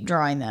you'd keep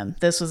drawing them.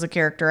 This was a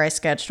character I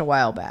sketched a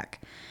while back."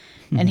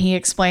 And he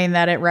explained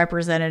that it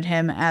represented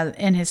him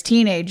in his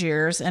teenage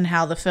years and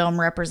how the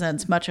film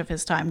represents much of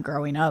his time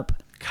growing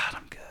up. God,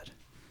 I'm good.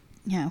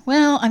 Yeah,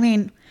 well, I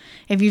mean,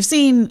 if you've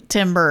seen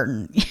Tim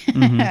Burton.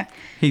 Mm-hmm.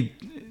 He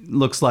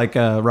looks like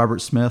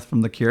Robert Smith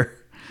from The Cure.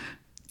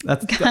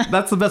 That's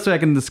the best way I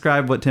can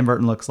describe what Tim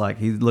Burton looks like.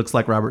 He looks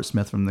like Robert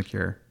Smith from The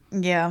Cure.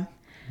 Yeah.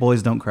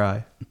 Boys don't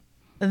cry.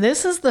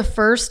 This is the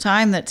first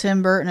time that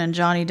Tim Burton and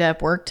Johnny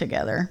Depp worked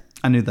together.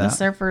 I knew that. It's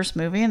their first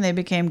movie, and they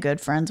became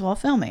good friends while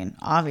filming,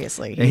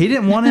 obviously. Yeah, he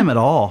didn't want him at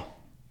all.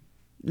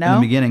 No?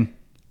 In the beginning.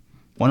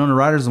 Winona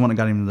Ryder's the one that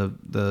got him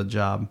the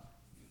job.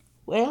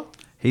 Well?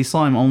 He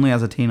saw him only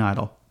as a teen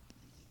idol.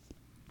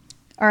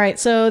 All right,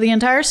 so the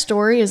entire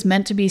story is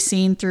meant to be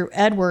seen through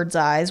Edward's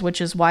eyes,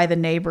 which is why the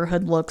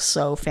neighborhood looks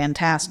so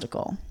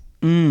fantastical.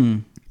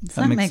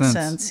 That makes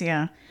sense,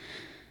 yeah.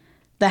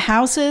 The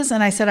houses,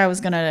 and I said I was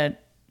going to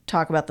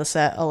talk about the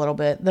set a little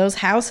bit. Those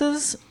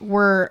houses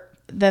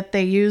that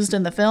they used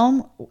in the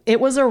film, it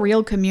was a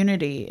real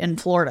community in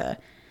Florida.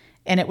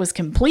 And it was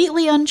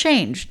completely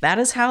unchanged. That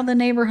is how the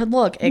neighborhood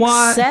looked,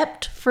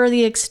 except for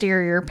the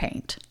exterior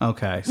paint.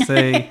 Okay,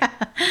 see.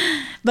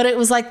 But it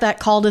was like that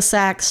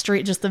cul-de-sac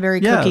street, just the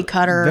very cookie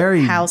cutter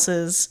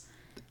houses.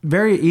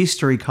 Very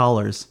Eastery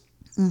colors.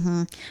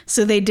 Mm-hmm.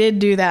 So they did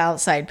do the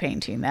outside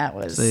painting. That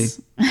was...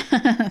 See?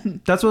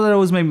 That's what it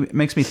always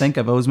makes me think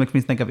of. It always makes me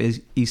think of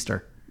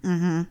Easter.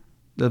 Mm-hmm.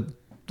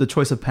 The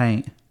choice of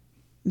paint.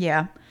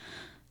 Yeah.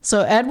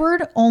 So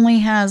Edward only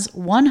has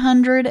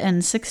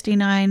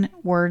 169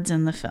 words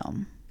in the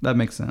film. That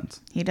makes sense.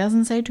 He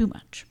doesn't say too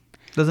much.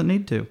 Doesn't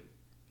need to.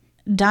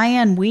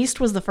 Diane Wiest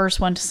was the first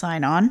one to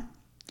sign on.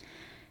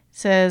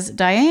 Tim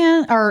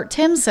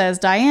says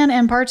Diane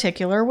in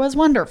particular was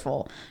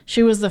wonderful.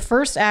 She was the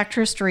first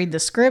actress to read the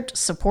script,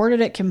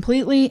 supported it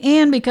completely,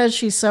 and because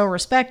she's so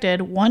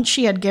respected, once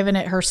she had given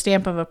it her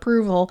stamp of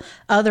approval,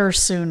 others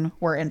soon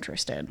were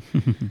interested.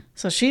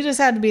 So she just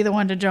had to be the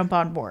one to jump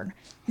on board.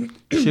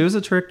 She was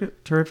a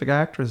terrific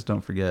actress,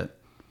 don't forget.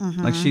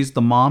 Mm-hmm. Like, she's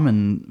the mom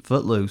in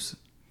Footloose.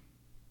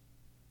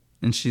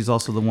 And she's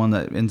also the one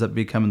that ends up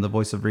becoming the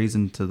voice of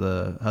reason to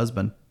the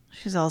husband.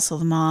 She's also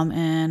the mom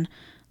in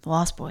The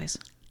Lost Boys.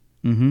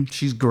 Mm-hmm.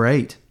 She's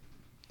great.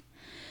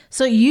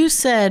 So you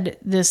said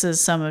this is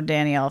some of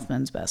Danny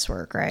Elfman's best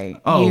work, right?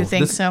 Oh, you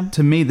think so?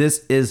 To me,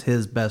 this is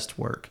his best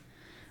work.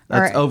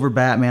 That's right. Over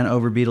Batman,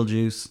 over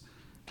Beetlejuice.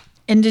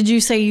 And did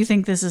you say you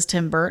think this is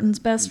Tim Burton's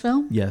best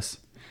film? Yes.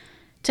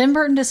 Tim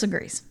Burton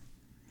disagrees.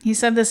 He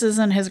said this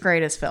isn't his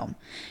greatest film.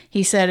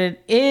 He said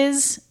it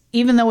is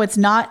Even though it's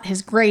not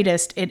his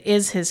greatest, it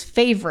is his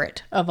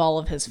favorite of all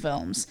of his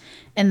films.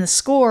 And the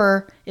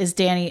score is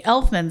Danny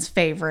Elfman's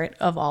favorite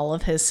of all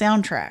of his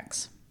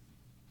soundtracks.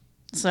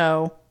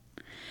 So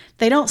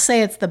they don't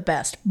say it's the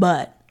best,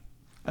 but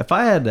If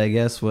I had to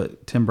guess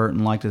what Tim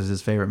Burton liked as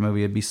his favorite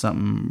movie, it'd be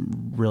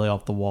something really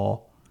off the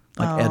wall,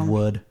 like Ed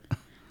Wood.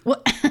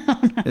 what?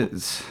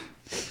 It's,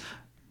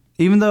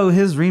 even though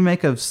his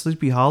remake of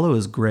Sleepy Hollow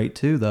is great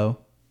too, though.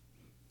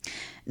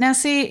 Now,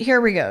 see,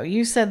 here we go.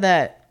 You said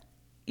that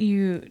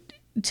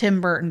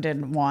Tim Burton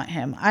didn't want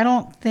him. I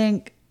don't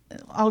think,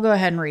 I'll go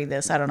ahead and read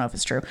this. I don't know if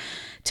it's true.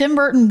 Tim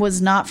Burton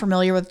was not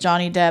familiar with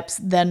Johnny Depp's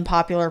then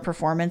popular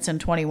performance in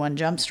 21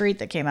 Jump Street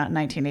that came out in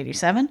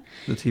 1987.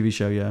 The TV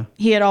show, yeah.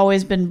 He had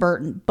always been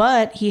Burton,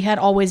 but he had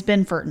always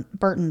been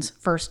Burton's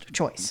first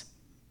choice.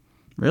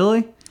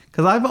 Really?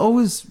 Because I've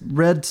always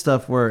read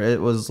stuff where it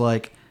was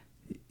like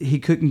he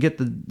couldn't get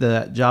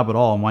that job at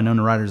all, and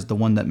Winona Ryder's the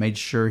one that made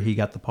sure he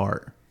got the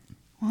part.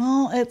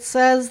 Well, it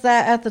says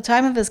that at the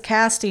time of his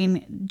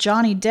casting,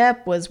 Johnny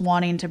Depp was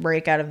wanting to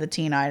break out of the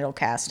Teen Idol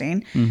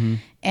casting,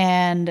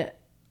 and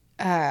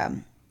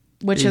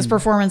which his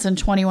performance in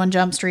 21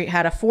 Jump Street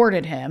had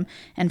afforded him.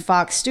 And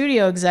Fox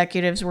studio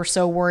executives were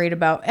so worried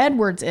about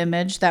Edward's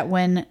image that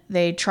when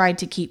they tried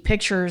to keep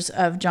pictures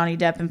of Johnny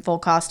Depp in full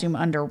costume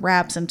under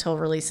wraps until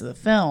release of the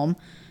film,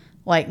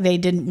 like they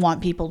didn't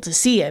want people to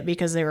see it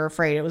because they were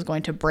afraid it was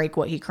going to break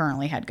what he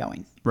currently had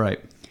going. Right.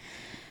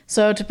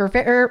 So to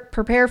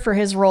prepare for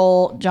his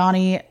role,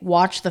 Johnny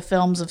watched the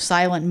films of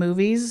silent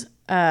movies,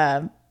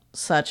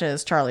 such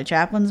as Charlie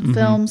Chaplin's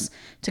films,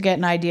 to get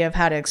an idea of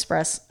how to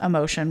express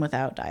emotion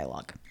without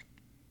dialogue.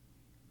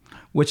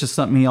 Which is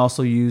something he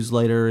also used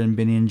later in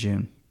Benny and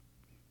June.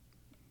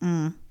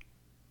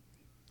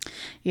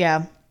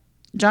 Yeah.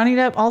 Johnny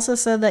Depp also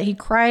said that he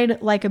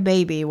cried like a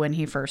baby when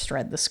he first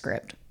read the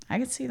script. I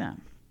could see that.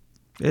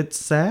 It's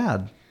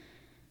sad.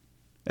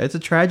 It's a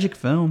tragic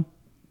film.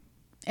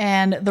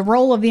 And the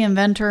role of the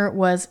inventor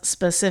was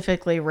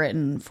specifically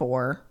written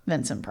for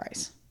Vincent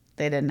Price.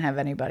 They didn't have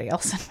anybody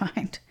else in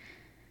mind.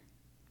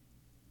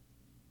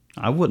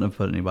 I wouldn't have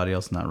put anybody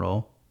else in that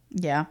role.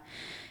 Yeah.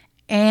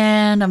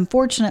 And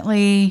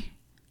unfortunately,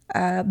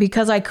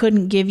 because I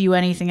couldn't give you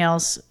anything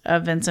else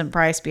of Vincent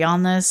Price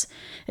beyond this,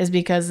 is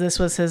because this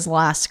was his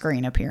last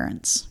screen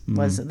appearance,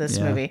 was this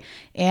movie.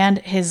 And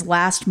his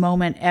last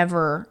moment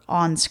ever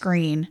on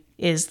screen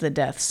is the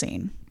death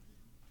scene.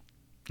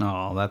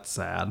 Oh, that's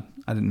sad.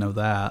 I didn't know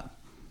that.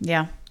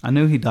 Yeah. I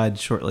knew he died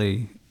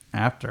shortly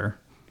after.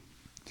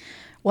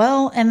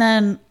 Well, and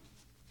then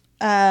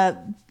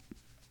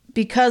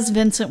because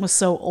Vincent was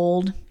so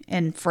old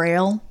and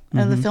frail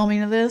at the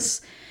filming of this,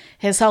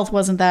 his health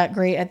wasn't that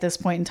great at this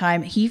point in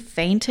time. He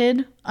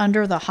fainted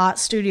under the hot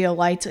studio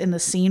lights in the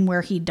scene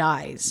where he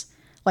dies.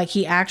 Like,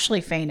 he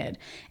actually fainted.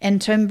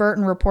 And Tim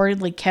Burton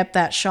reportedly kept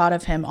that shot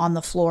of him on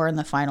the floor in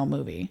the final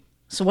movie.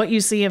 So what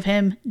you see of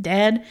him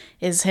dead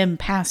is him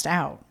passed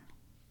out.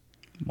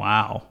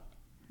 Wow.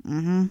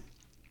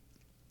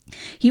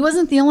 He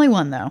wasn't the only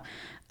one, though.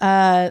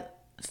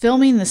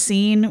 Filming the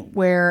scene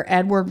where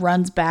Edward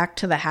runs back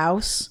to the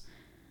house.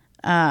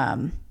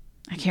 I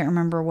can't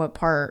remember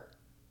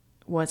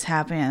what's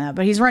happening in that,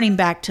 but he's running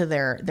back to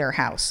their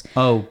house.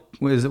 Oh,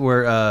 is it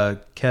where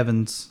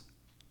Kevin's?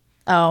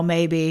 Oh,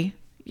 maybe.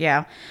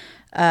 Yeah.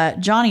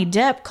 Johnny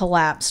Depp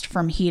collapsed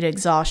from heat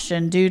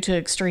exhaustion due to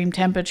extreme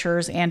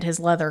temperatures and his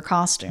leather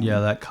costume. Yeah,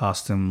 that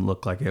costume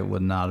looked like it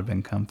would not have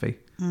been comfy.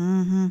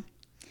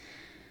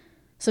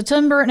 So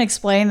Tim Burton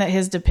explained that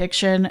his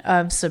depiction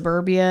of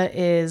suburbia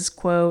is,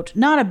 quote,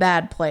 not a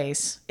bad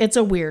place. It's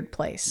a weird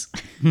place.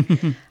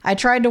 I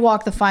tried to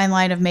walk the fine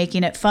line of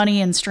making it funny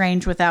and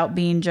strange without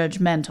being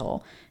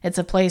judgmental. It's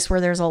a place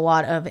where there's a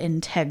lot of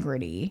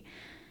integrity.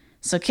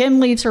 So Kim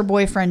leaves her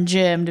boyfriend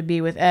Jim to be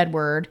with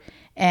Edward,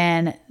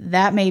 and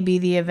that may be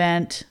the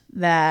event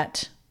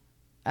that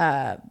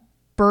Tim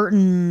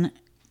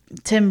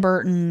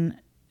Burton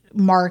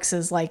marks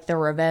as like the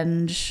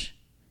revenge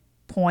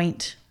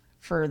point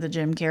for the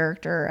Jim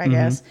character, I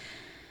guess.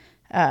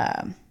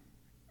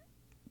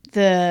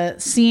 The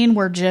scene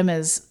where Jim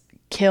is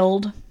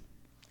killed,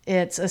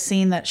 it's a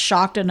scene that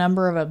shocked a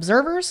number of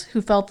observers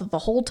who felt that the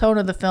whole tone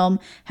of the film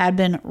had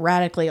been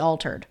radically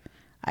altered.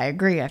 I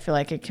agree. I feel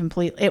like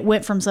it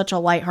went from such a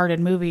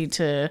lighthearted movie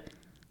to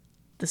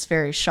this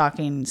very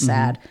shocking,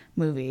 sad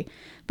movie.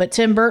 But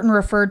Tim Burton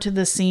referred to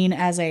the scene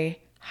as a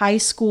high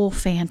school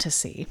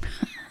fantasy.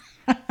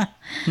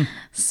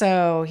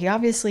 So he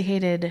obviously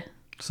hated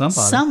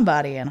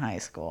somebody in high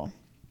school.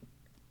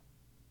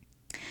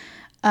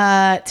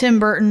 Tim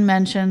Burton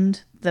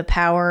mentioned the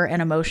power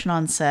and emotion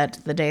on set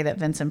the day that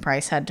Vincent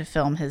Price had to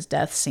film his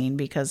death scene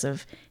because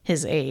of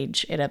his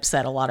age. It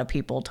upset a lot of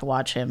people to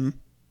watch him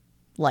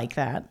like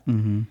that.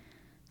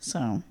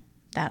 So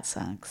that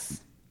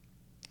sucks.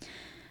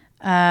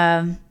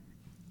 When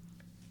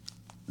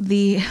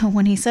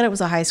he said it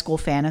was a high school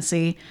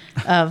fantasy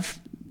of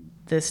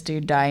this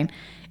dude dying,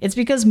 it's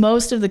because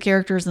most of the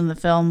characters in the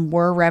film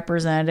were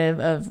representative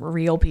of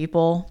real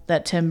people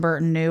that Tim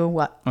Burton knew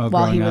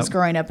while he was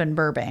growing up in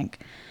Burbank.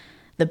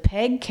 The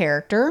Peg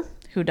character,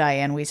 who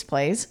Diane Weiss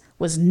plays,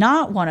 was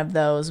not one of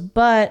those,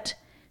 but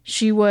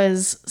she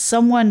was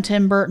someone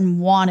Tim Burton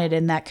wanted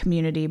in that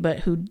community, but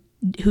who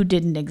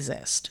didn't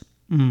exist.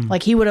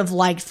 Like, he would have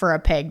liked for a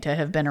Peg to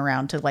have been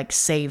around to, like,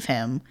 save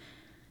him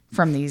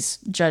from these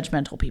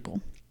judgmental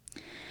people.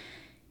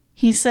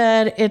 He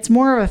said, it's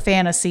more of a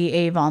fantasy,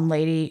 Avon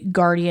lady,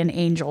 guardian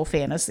angel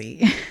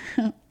fantasy.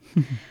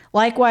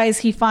 Likewise,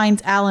 he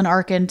finds Alan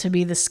Arkin to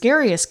be the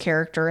scariest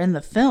character in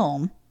the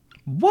film.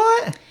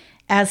 What?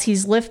 As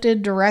he's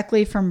lifted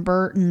directly from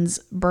Burton's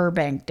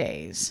Burbank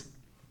days.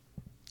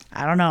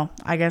 I don't know.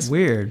 I guess.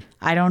 Weird.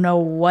 I don't know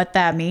what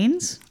that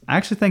means. I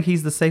actually think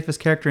he's the safest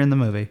character in the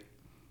movie.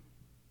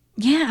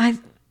 Yeah,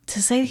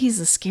 to say he's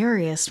the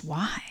scariest,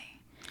 why?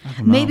 I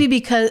don't know. Maybe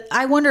because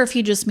I wonder if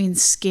he just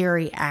means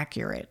scary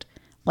accurate.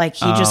 Like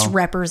he just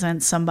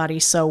represents somebody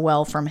so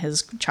well from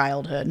his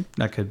childhood.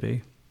 That could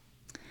be.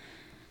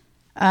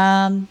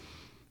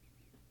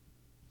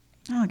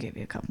 I'll give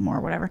you a couple more,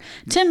 whatever.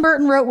 Tim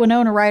Burton wrote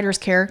Winona Ryder's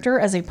character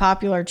as a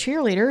popular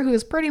cheerleader who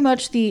is pretty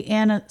much the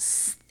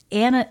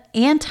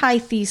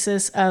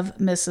antithesis of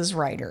Mrs.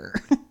 Ryder.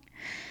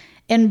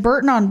 In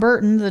Burton on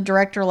Burton, the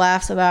director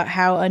laughs about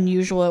how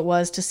unusual it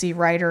was to see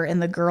Ryder in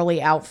the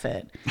girly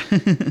outfit.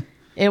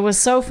 It was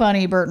so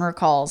funny, Burton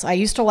recalls. I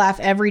used to laugh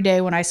every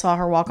day when I saw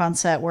her walk on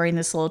set wearing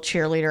this little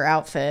cheerleader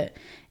outfit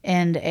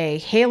and a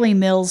Haley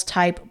Mills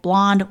type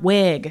blonde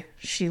wig.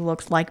 She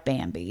looked like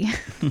Bambi.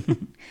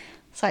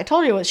 So I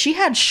told you, she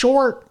had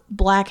short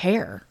black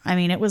hair. I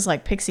mean, it was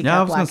like pixie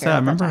cut black hair. Yeah, I was going to say, I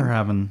remember her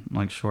having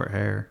like short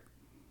hair.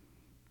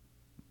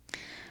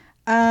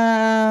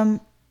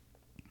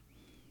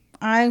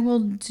 I will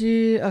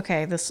do,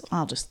 okay, this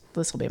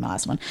will be my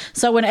last one.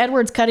 So when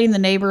Edward's cutting the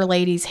neighbor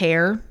lady's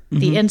hair,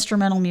 the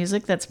instrumental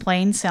music that's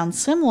playing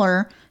sounds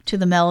similar to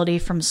the melody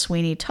from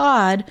Sweeney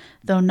Todd,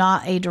 though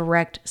not a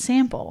direct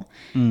sample.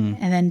 And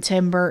then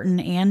Tim Burton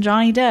and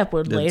Johnny Depp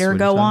would later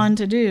go on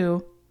to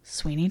do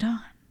Sweeney Todd,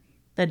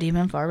 the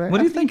Demon Barber. What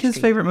do you think his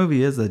favorite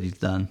movie is that he's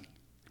done?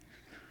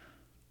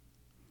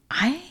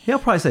 He'll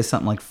probably say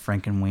something like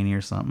Frankenweenie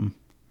or something.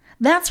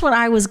 That's what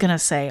I was going to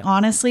say.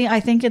 Honestly, I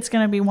think it's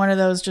going to be one of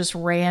those just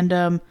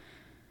random,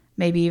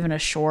 maybe even a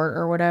short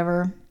or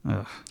whatever.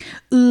 Ugh.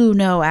 Ooh,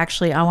 no,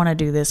 actually, I want to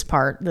do this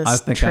part,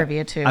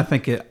 trivia too. I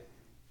think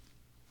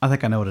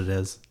I know what it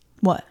is.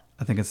 What?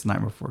 I think it's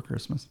Night Before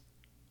Christmas.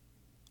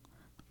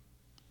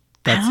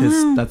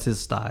 That's his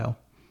style.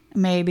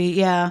 Maybe,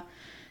 yeah.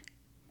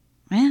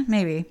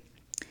 Maybe.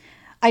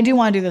 I do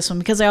want to do this one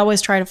because I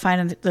always try to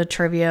find the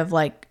trivia of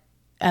like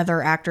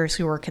other actors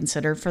who were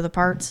considered for the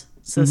parts.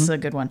 So this is a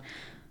good one.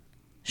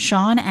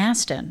 Sean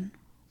Astin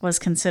was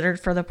considered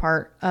for the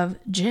part of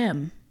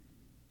Jim.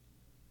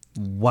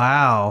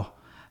 Wow.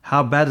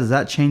 How bad does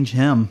that change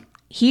him?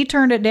 He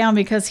turned it down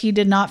because he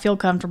did not feel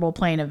comfortable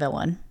playing a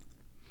villain.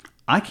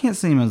 I can't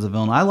see him as a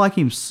villain. I like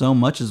him so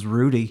much as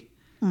Rudy.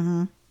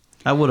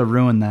 I would have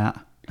ruined that.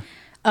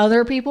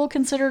 Other people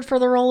considered for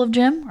the role of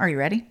Jim. Are you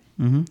ready?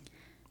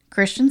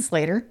 Christian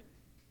Slater.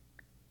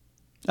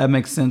 That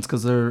makes sense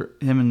because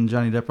him and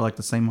Johnny Depp are like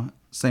the same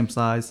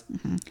size.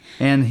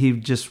 And he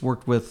just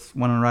worked with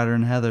Winona Ryder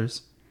and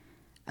Heathers.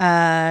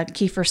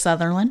 Kiefer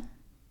Sutherland.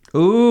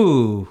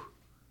 Ooh.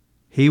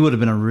 He would have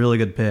been a really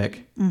good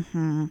pick.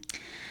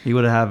 He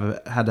would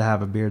have had to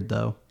have a beard,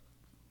 though.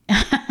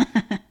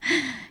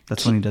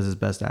 That's when he does his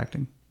best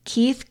acting.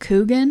 Keith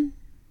Coogan.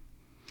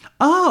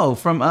 Oh,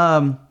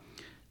 from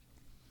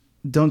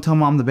Don't Tell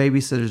Mom the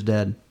Babysitter's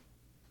Dead.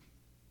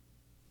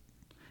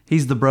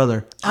 He's the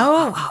brother.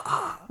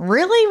 Oh,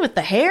 really? With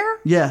the hair?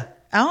 Yeah.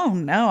 Oh,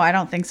 no, I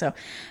don't think so.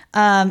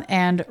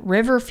 And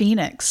River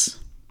Phoenix.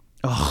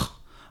 Oh,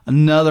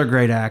 another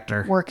great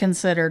actor. Were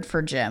considered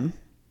for Jim.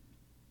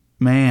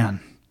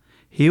 Man,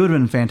 he would have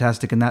been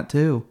fantastic in that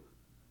too.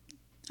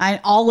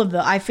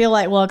 I feel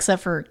like, well,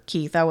 except for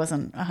Keith, I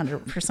wasn't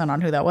 100% on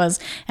who that was,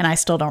 and I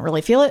still don't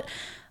really feel it.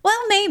 Well,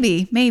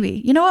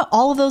 maybe. You know what?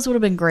 All of those would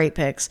have been great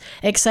picks,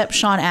 except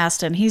Sean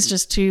Astin. He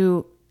was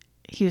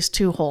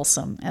too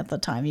wholesome at the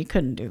time. You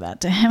couldn't do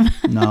that to him.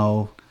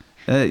 No,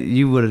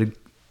 you would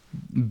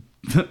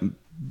have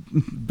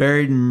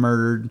buried and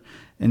murdered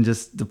and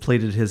just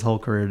depleted his whole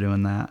career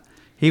doing that.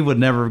 He would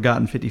never have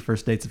gotten 50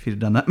 First Dates if he'd have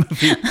done that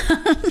movie.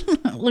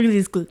 Look at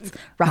these glutes.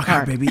 Rock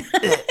hard, baby.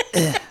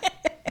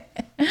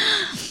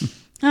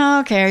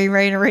 Okay, are you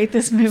ready to rate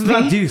this movie? It's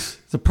not juice.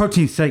 It's a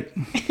protein shake.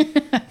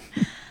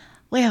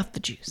 Lay off the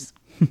juice.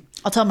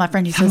 I'll tell my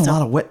friend you said so. Having a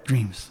lot of wet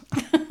dreams.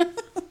 I'll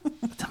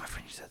tell my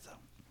friend you said so.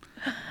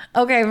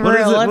 Okay, for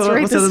real. Let's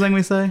rate what's this. the other thing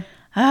we say?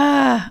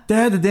 Dad,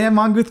 the damn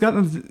mongoose got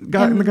in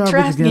the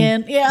garbage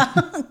again. Yeah,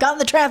 got in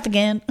the trap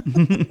again.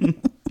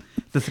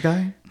 This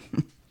guy?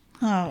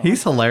 Oh,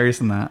 he's hilarious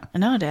in that.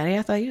 No, Daddy,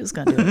 I thought you was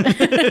gonna do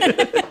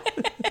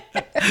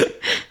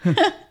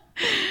it.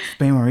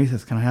 Spain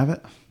Maurice, can I have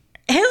it?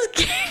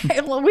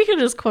 We could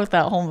just quote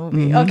that whole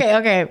movie.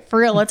 Okay, for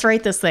real. Let's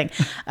rate this thing.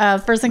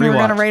 First thing we're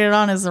gonna rate it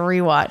on is the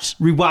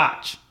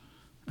rewatch.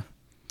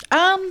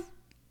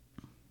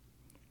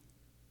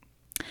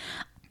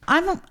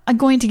 I'm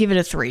going to give it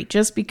a 3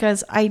 just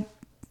because I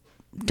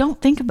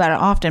don't think about it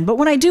often. But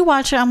when I do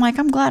watch it, I'm like,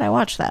 I'm glad I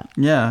watched that.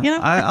 Yeah. You know?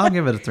 I'll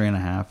give it a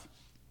 3.5.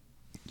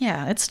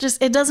 Yeah, it's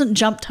just, it doesn't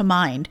jump to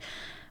mind.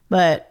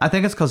 But I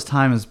think it's because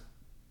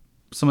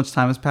so much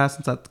time has passed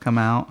since that's come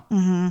out.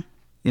 Mm-hmm.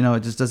 You know,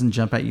 it just doesn't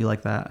jump at you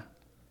like that.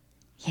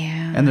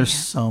 yeah. And there's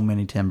so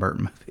many Tim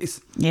Burton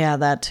movies. Yeah,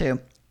 that too.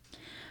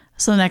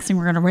 So the next thing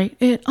we're going to rate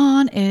it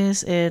on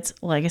is its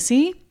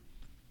legacy.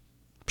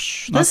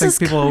 I think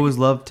people always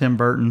love Tim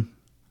Burton.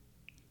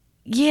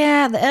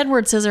 Yeah, the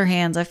Edward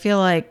Scissorhands. I feel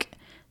like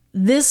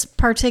this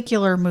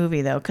particular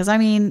movie, though, because I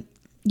mean,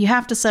 you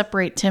have to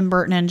separate Tim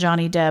Burton and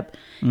Johnny Depp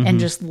and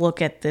just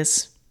look at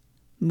this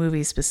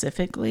movie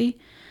specifically.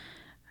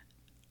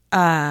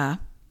 I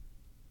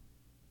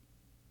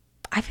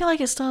feel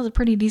like it still has a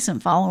pretty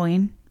decent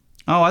following.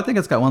 Oh, I think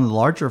it's got one of the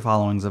larger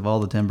followings of all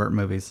the Tim Burton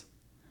movies.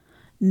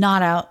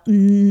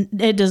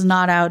 It does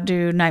not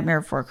outdo Nightmare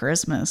Before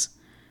Christmas.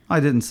 I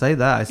didn't say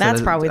that.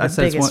 That's probably the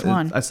biggest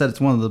one. I said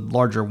it's one of the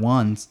larger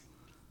ones.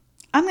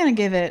 I'm going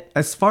to give it...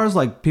 As far as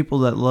like people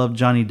that love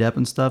Johnny Depp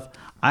and stuff,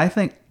 I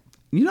think,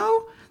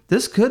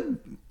 this could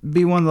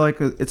be one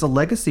it's a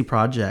legacy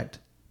project.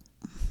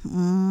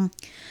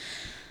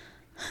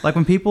 Like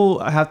when people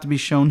have to be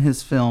shown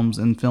his films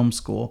in film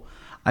school,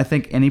 I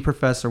think any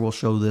professor will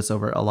show this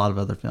over a lot of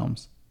other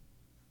films.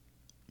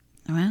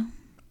 Well,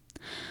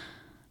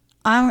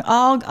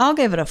 I'll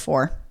give it a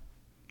 4.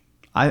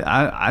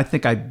 I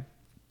think I'd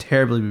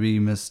terribly be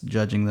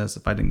misjudging this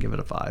if I didn't give it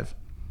a 5.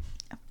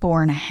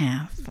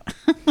 4.5.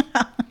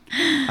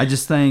 I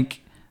just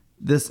think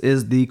this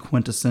is the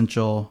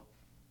quintessential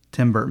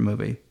Tim Burton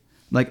movie.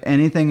 Like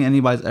anything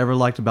anybody's ever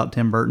liked about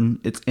Tim Burton,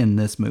 it's in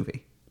this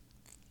movie.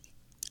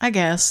 I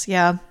guess,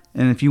 yeah.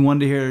 And if you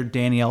wanted to hear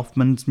Danny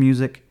Elfman's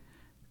music,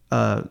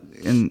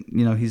 and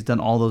he's done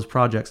all those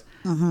projects,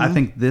 I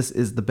think this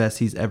is the best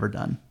he's ever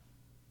done.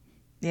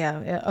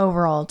 Yeah,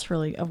 overall, it's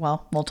really,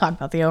 well, we'll talk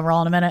about the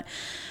overall in a minute.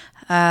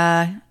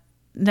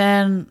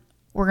 Then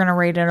we're going to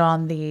rate it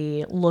on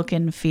the look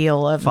and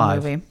feel of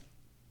 5. the movie.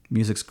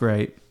 Music's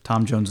great.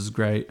 Tom Jones is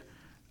great.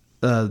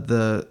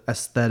 The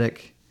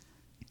aesthetic,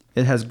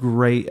 it has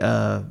great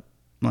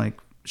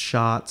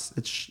shots.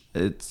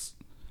 It's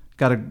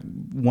got a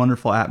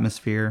wonderful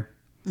atmosphere.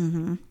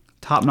 Mm-hmm.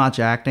 Top-notch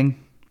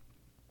acting.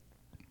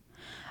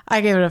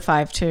 I gave it a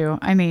 5 too.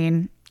 I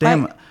mean,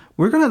 damn,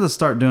 we're gonna have to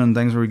start doing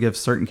things where we give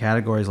certain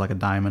categories like a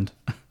diamond.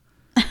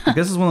 I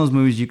guess it's one of those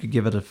movies you could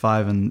give it a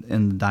 5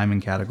 in the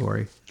diamond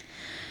category.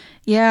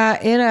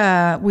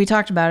 Yeah, we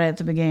talked about it at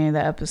the beginning of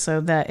the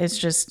episode that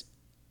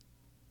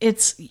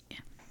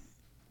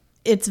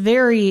it's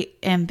very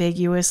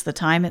ambiguous, the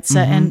time it's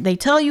set, and they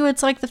tell you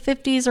it's like the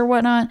 50s or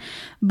whatnot,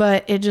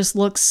 but it just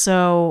looks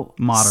so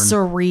modern,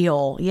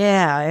 surreal.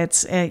 Yeah,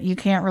 you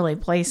can't really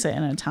place it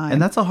in a time,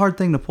 and that's a hard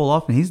thing to pull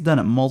off. And he's done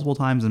it multiple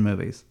times in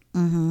movies.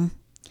 Mm-hmm.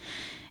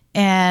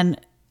 And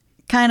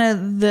kind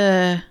of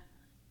the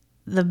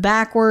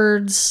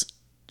backwards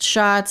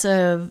shots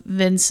of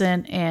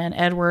Vincent and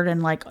Edward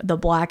and like the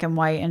black and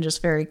white and just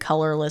very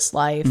colorless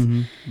life.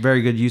 Mm-hmm.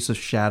 Very good use of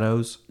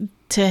shadows.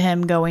 To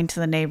him going to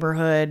the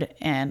neighborhood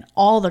and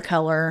all the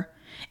color.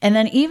 And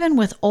then even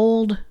with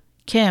old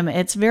Kim,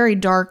 it's very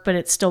dark, but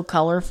it's still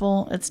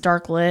colorful. It's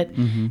dark lit.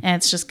 Mm-hmm. And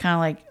it's just kind of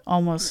like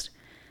almost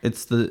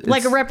it's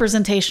like a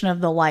representation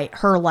of the light,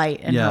 her light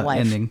in her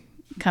life ending.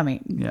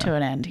 Coming to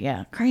an end.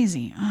 Yeah.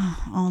 Crazy.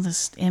 Oh, all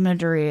this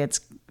imagery.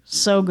 It's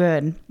so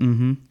good.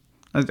 Mm-hmm.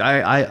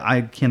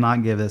 I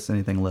cannot give this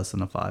anything less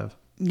than a 5.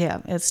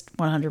 Yeah, it's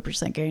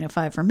 100% getting a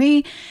 5 for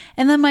me.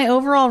 And then my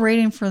overall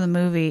rating for the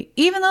movie,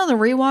 even though the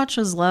rewatch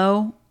was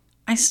low,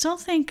 I still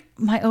think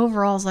my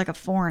overall is like a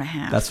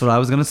 4.5. That's what I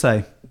was going to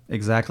say.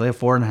 Exactly, a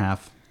 4.5.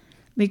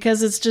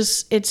 Because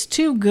it's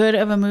too good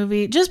of a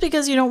movie. Just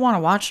because you don't want to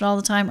watch it all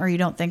the time or you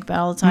don't think about it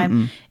all the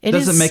time. It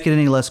doesn't make it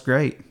any less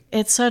great.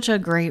 It's such a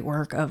great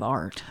work of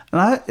art.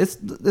 And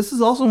this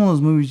is also one of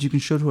those movies you can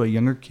show to a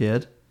younger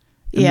kid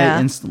and they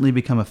instantly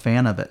become a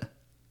fan of it.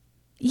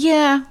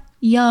 Yeah.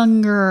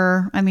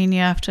 Younger. I mean, you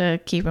have to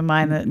keep in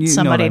mind that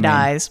somebody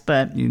dies,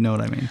 but you know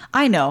what I mean.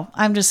 I know.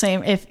 I'm just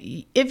saying, if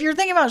you're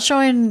thinking about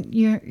showing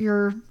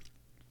your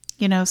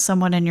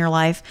someone in your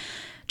life,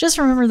 just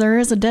remember there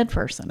is a dead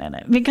person in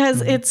it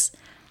because it's.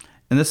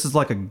 And this is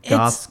like a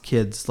goth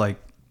kid's like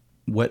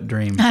wet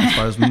dream as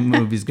far as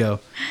movies go.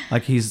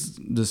 Like he's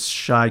this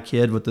shy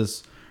kid with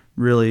this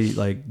really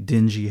like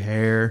dingy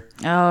hair.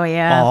 Oh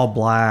yeah. All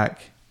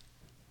black.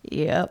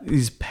 Yep.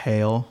 He's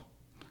pale.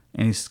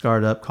 And he's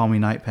scarred up. Call me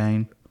Night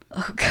Pain.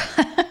 Oh,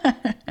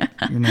 God.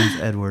 Your name's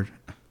Edward.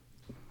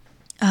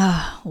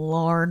 Oh,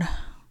 Lord.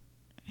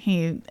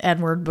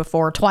 Edward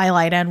before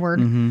Twilight Edward.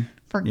 Mm-hmm.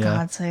 For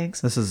God's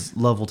sakes. This is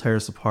Love Will Tear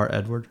Us Apart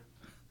Edward.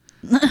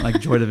 Like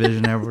Joy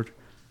Division Edward.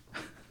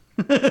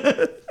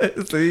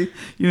 See?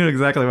 You knew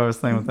exactly what I was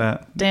saying with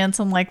that.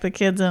 Dancing like the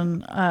kids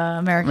in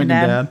American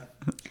Dad.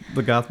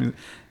 The goth music.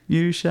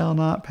 You shall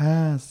not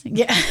pass.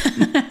 Yeah.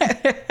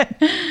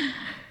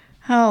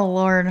 Oh,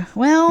 Lord.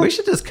 Well, we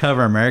should just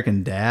cover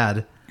American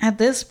Dad. At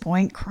this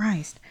point,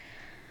 Christ.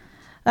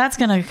 that's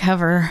going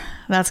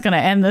to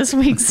end this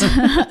week's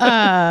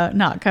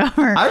not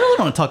cover. I really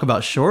want to talk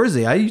about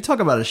Shoresy. You talk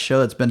about a show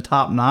that's been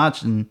top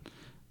notch in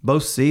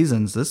both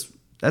seasons.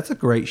 That's a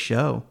great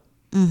show.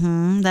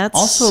 That's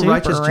also super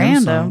Righteous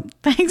random. Gemstone.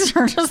 Thanks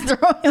for just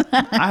throwing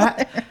that out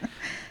there.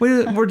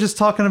 We're just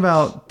talking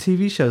about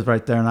TV shows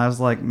right there, and I was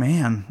like,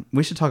 man,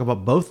 we should talk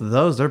about both of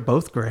those. They're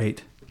both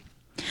great.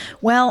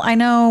 Well, I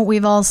know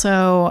we've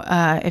also,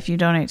 if you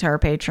donate to our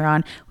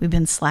Patreon, we've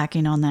been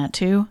slacking on that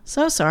too.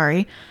 So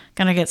sorry.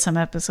 Gonna get some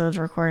episodes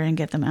recorded and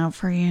get them out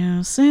for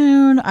you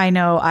soon. I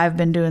know I've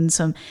been doing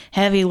some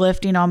heavy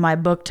lifting on my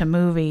book to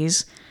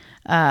movies,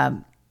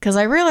 because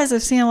I realized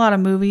I've seen a lot of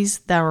movies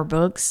that were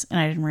books and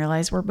I didn't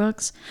realize were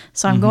books.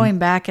 So I'm going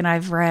back and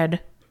I've read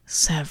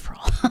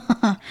several.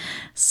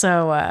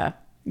 So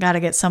got to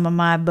get some of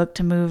my book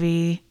to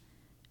movie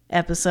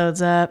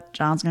episodes up.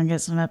 John's gonna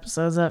get some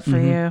episodes up for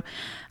you.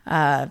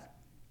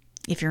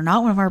 If you're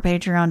not one of our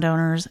Patreon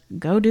donors,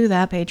 go do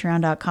that.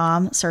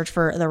 Patreon.com. Search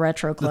for the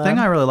Retro Club. The thing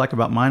I really like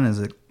about mine is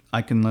that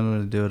I can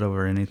literally do it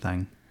over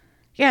anything.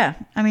 Yeah,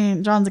 I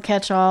mean, John's a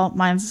catch-all.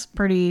 Mine's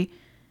pretty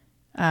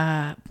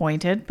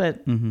pointed,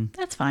 but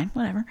that's fine.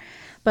 Whatever.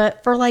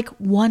 But for like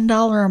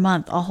 $1 a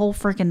month, a whole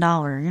freaking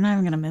dollar, you're not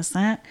even gonna miss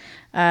that.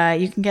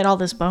 You can get all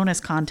this bonus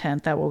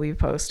content that we'll be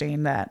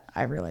posting that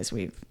I realize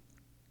we've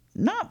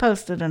not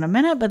posted in a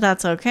minute, but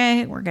that's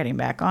okay. We're getting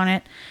back on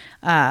it.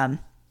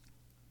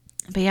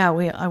 But yeah,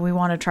 we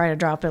want to try to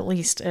drop at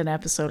least an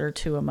episode or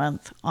two a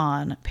month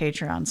on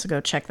Patreon. So go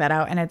check that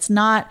out. And it's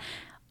not,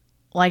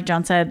 like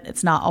John said,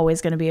 it's not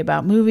always going to be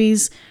about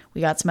movies.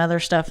 We got some other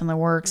stuff in the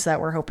works that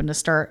we're hoping to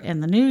start in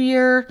the new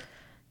year.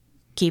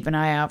 Keep an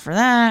eye out for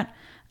that.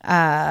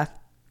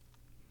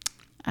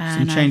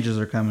 Some changes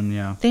are coming,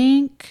 yeah. I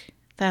think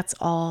that's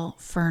all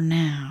for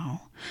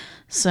now.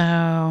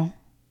 So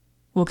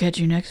we'll catch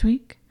you next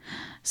week.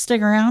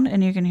 Stick around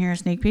and you can hear a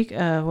sneak peek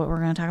of what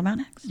we're going to talk about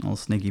next. A little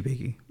sneaky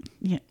peeky.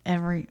 Yeah,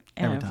 every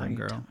time,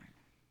 girl.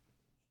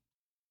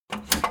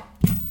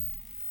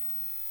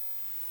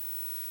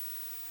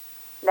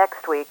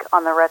 Next week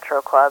on the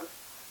Retro Club.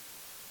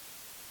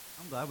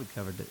 I'm glad we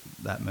covered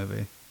that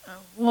movie.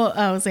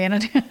 Well,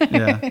 Xanadu.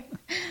 Yeah.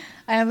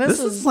 And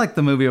this is like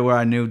the movie where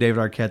I knew David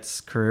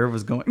Arquette's career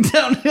was going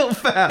downhill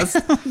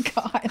fast. Oh,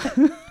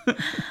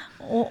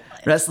 God.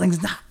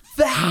 Wrestling's not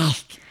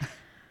fast.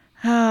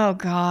 Oh,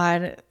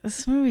 God.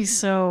 This movie's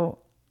so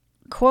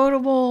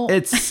quotable.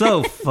 It's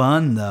so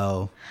fun,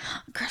 though.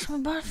 Crush my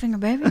butterfinger,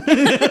 baby.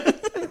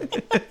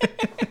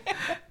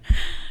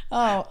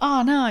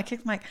 oh, no, I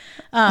kicked my...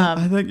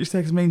 I think you're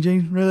sexy mean,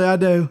 Gene. Really, I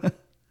do.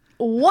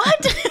 What?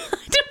 I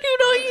don't even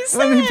know what you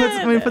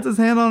said. When he puts his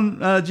hand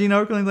on Gene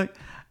Okerlund, he's like,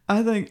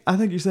 I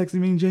think you're sexy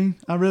mean, Gene.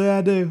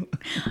 I do.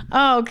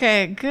 Oh,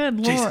 okay. Good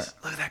Lord. Jesus,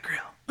 look at that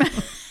grill.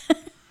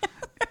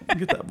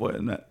 Get that boy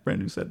in that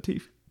brand new set of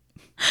teeth.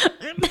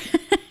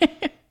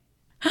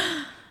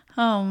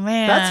 Oh,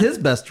 man. That's his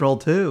best role,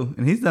 too.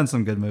 And he's done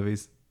some good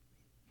movies.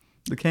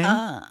 The King?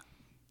 I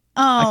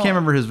can't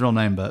remember his real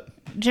name, but...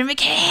 Jimmy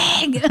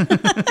King!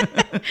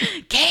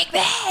 King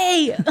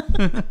me!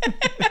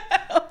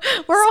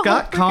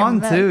 Scott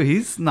Conn, too.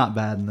 He's not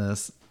bad in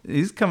this.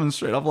 He's coming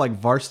straight off like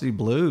Varsity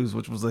Blues,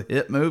 which was a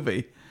hit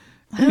movie.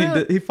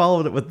 And he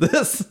followed it with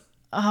this.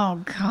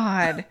 Oh,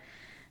 God.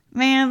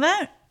 Man,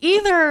 that...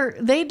 Either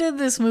they did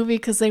this movie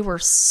because they were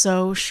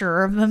so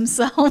sure of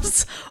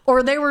themselves,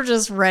 or they were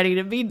just ready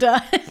to be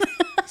done.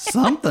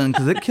 Something,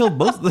 because it killed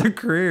both of their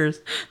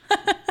careers.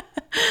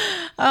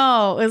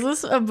 Oh, is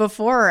this a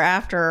before or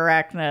after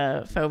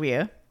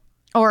Arachnophobia?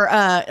 Or,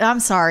 I'm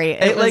sorry.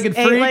 Eight-Legged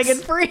Freaks? Eight-Legged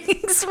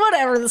Freaks.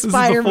 Whatever, the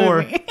spider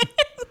movie.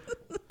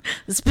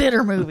 The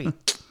spitter movie.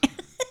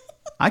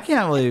 I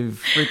can't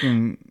believe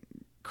freaking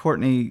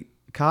Courtney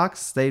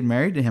Cox stayed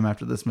married to him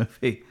after this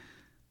movie.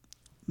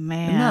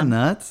 Man. Isn't that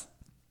nuts?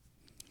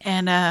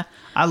 And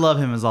I love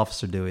him as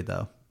Officer Dewey,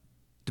 though,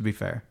 to be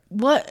fair.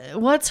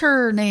 What's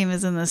her name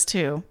is in this,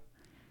 too?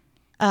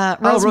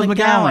 Rose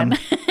McGowan.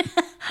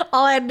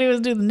 All I had to do was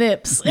do the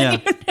nips. Yeah.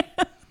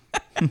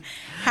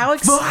 How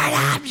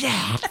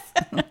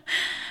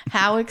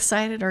How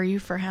excited are you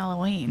for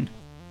Halloween?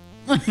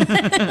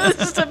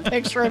 Just a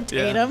picture of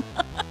Tatum.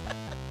 Yeah.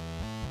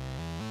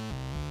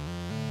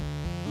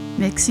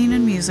 Mixing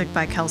and music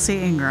by Kelsey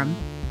Ingram.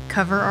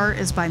 Cover art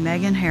is by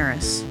Megan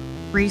Harris.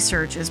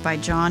 Research is by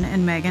John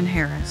and Megan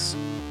Harris.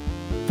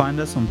 Find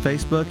us on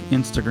Facebook,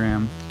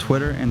 Instagram,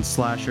 Twitter, and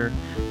Slasher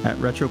at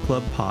Retro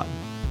Club Pod.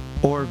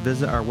 Or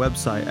visit our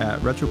website at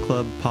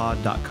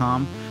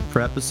retroclubpod.com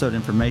for episode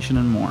information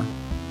and more.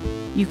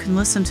 You can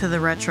listen to the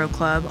Retro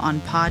Club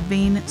on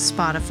Podbean,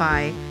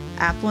 Spotify,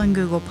 Apple and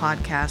Google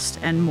Podcasts,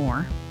 and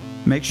more.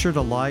 Make sure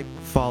to like,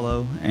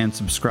 follow, and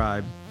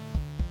subscribe,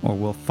 or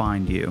we'll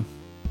find you.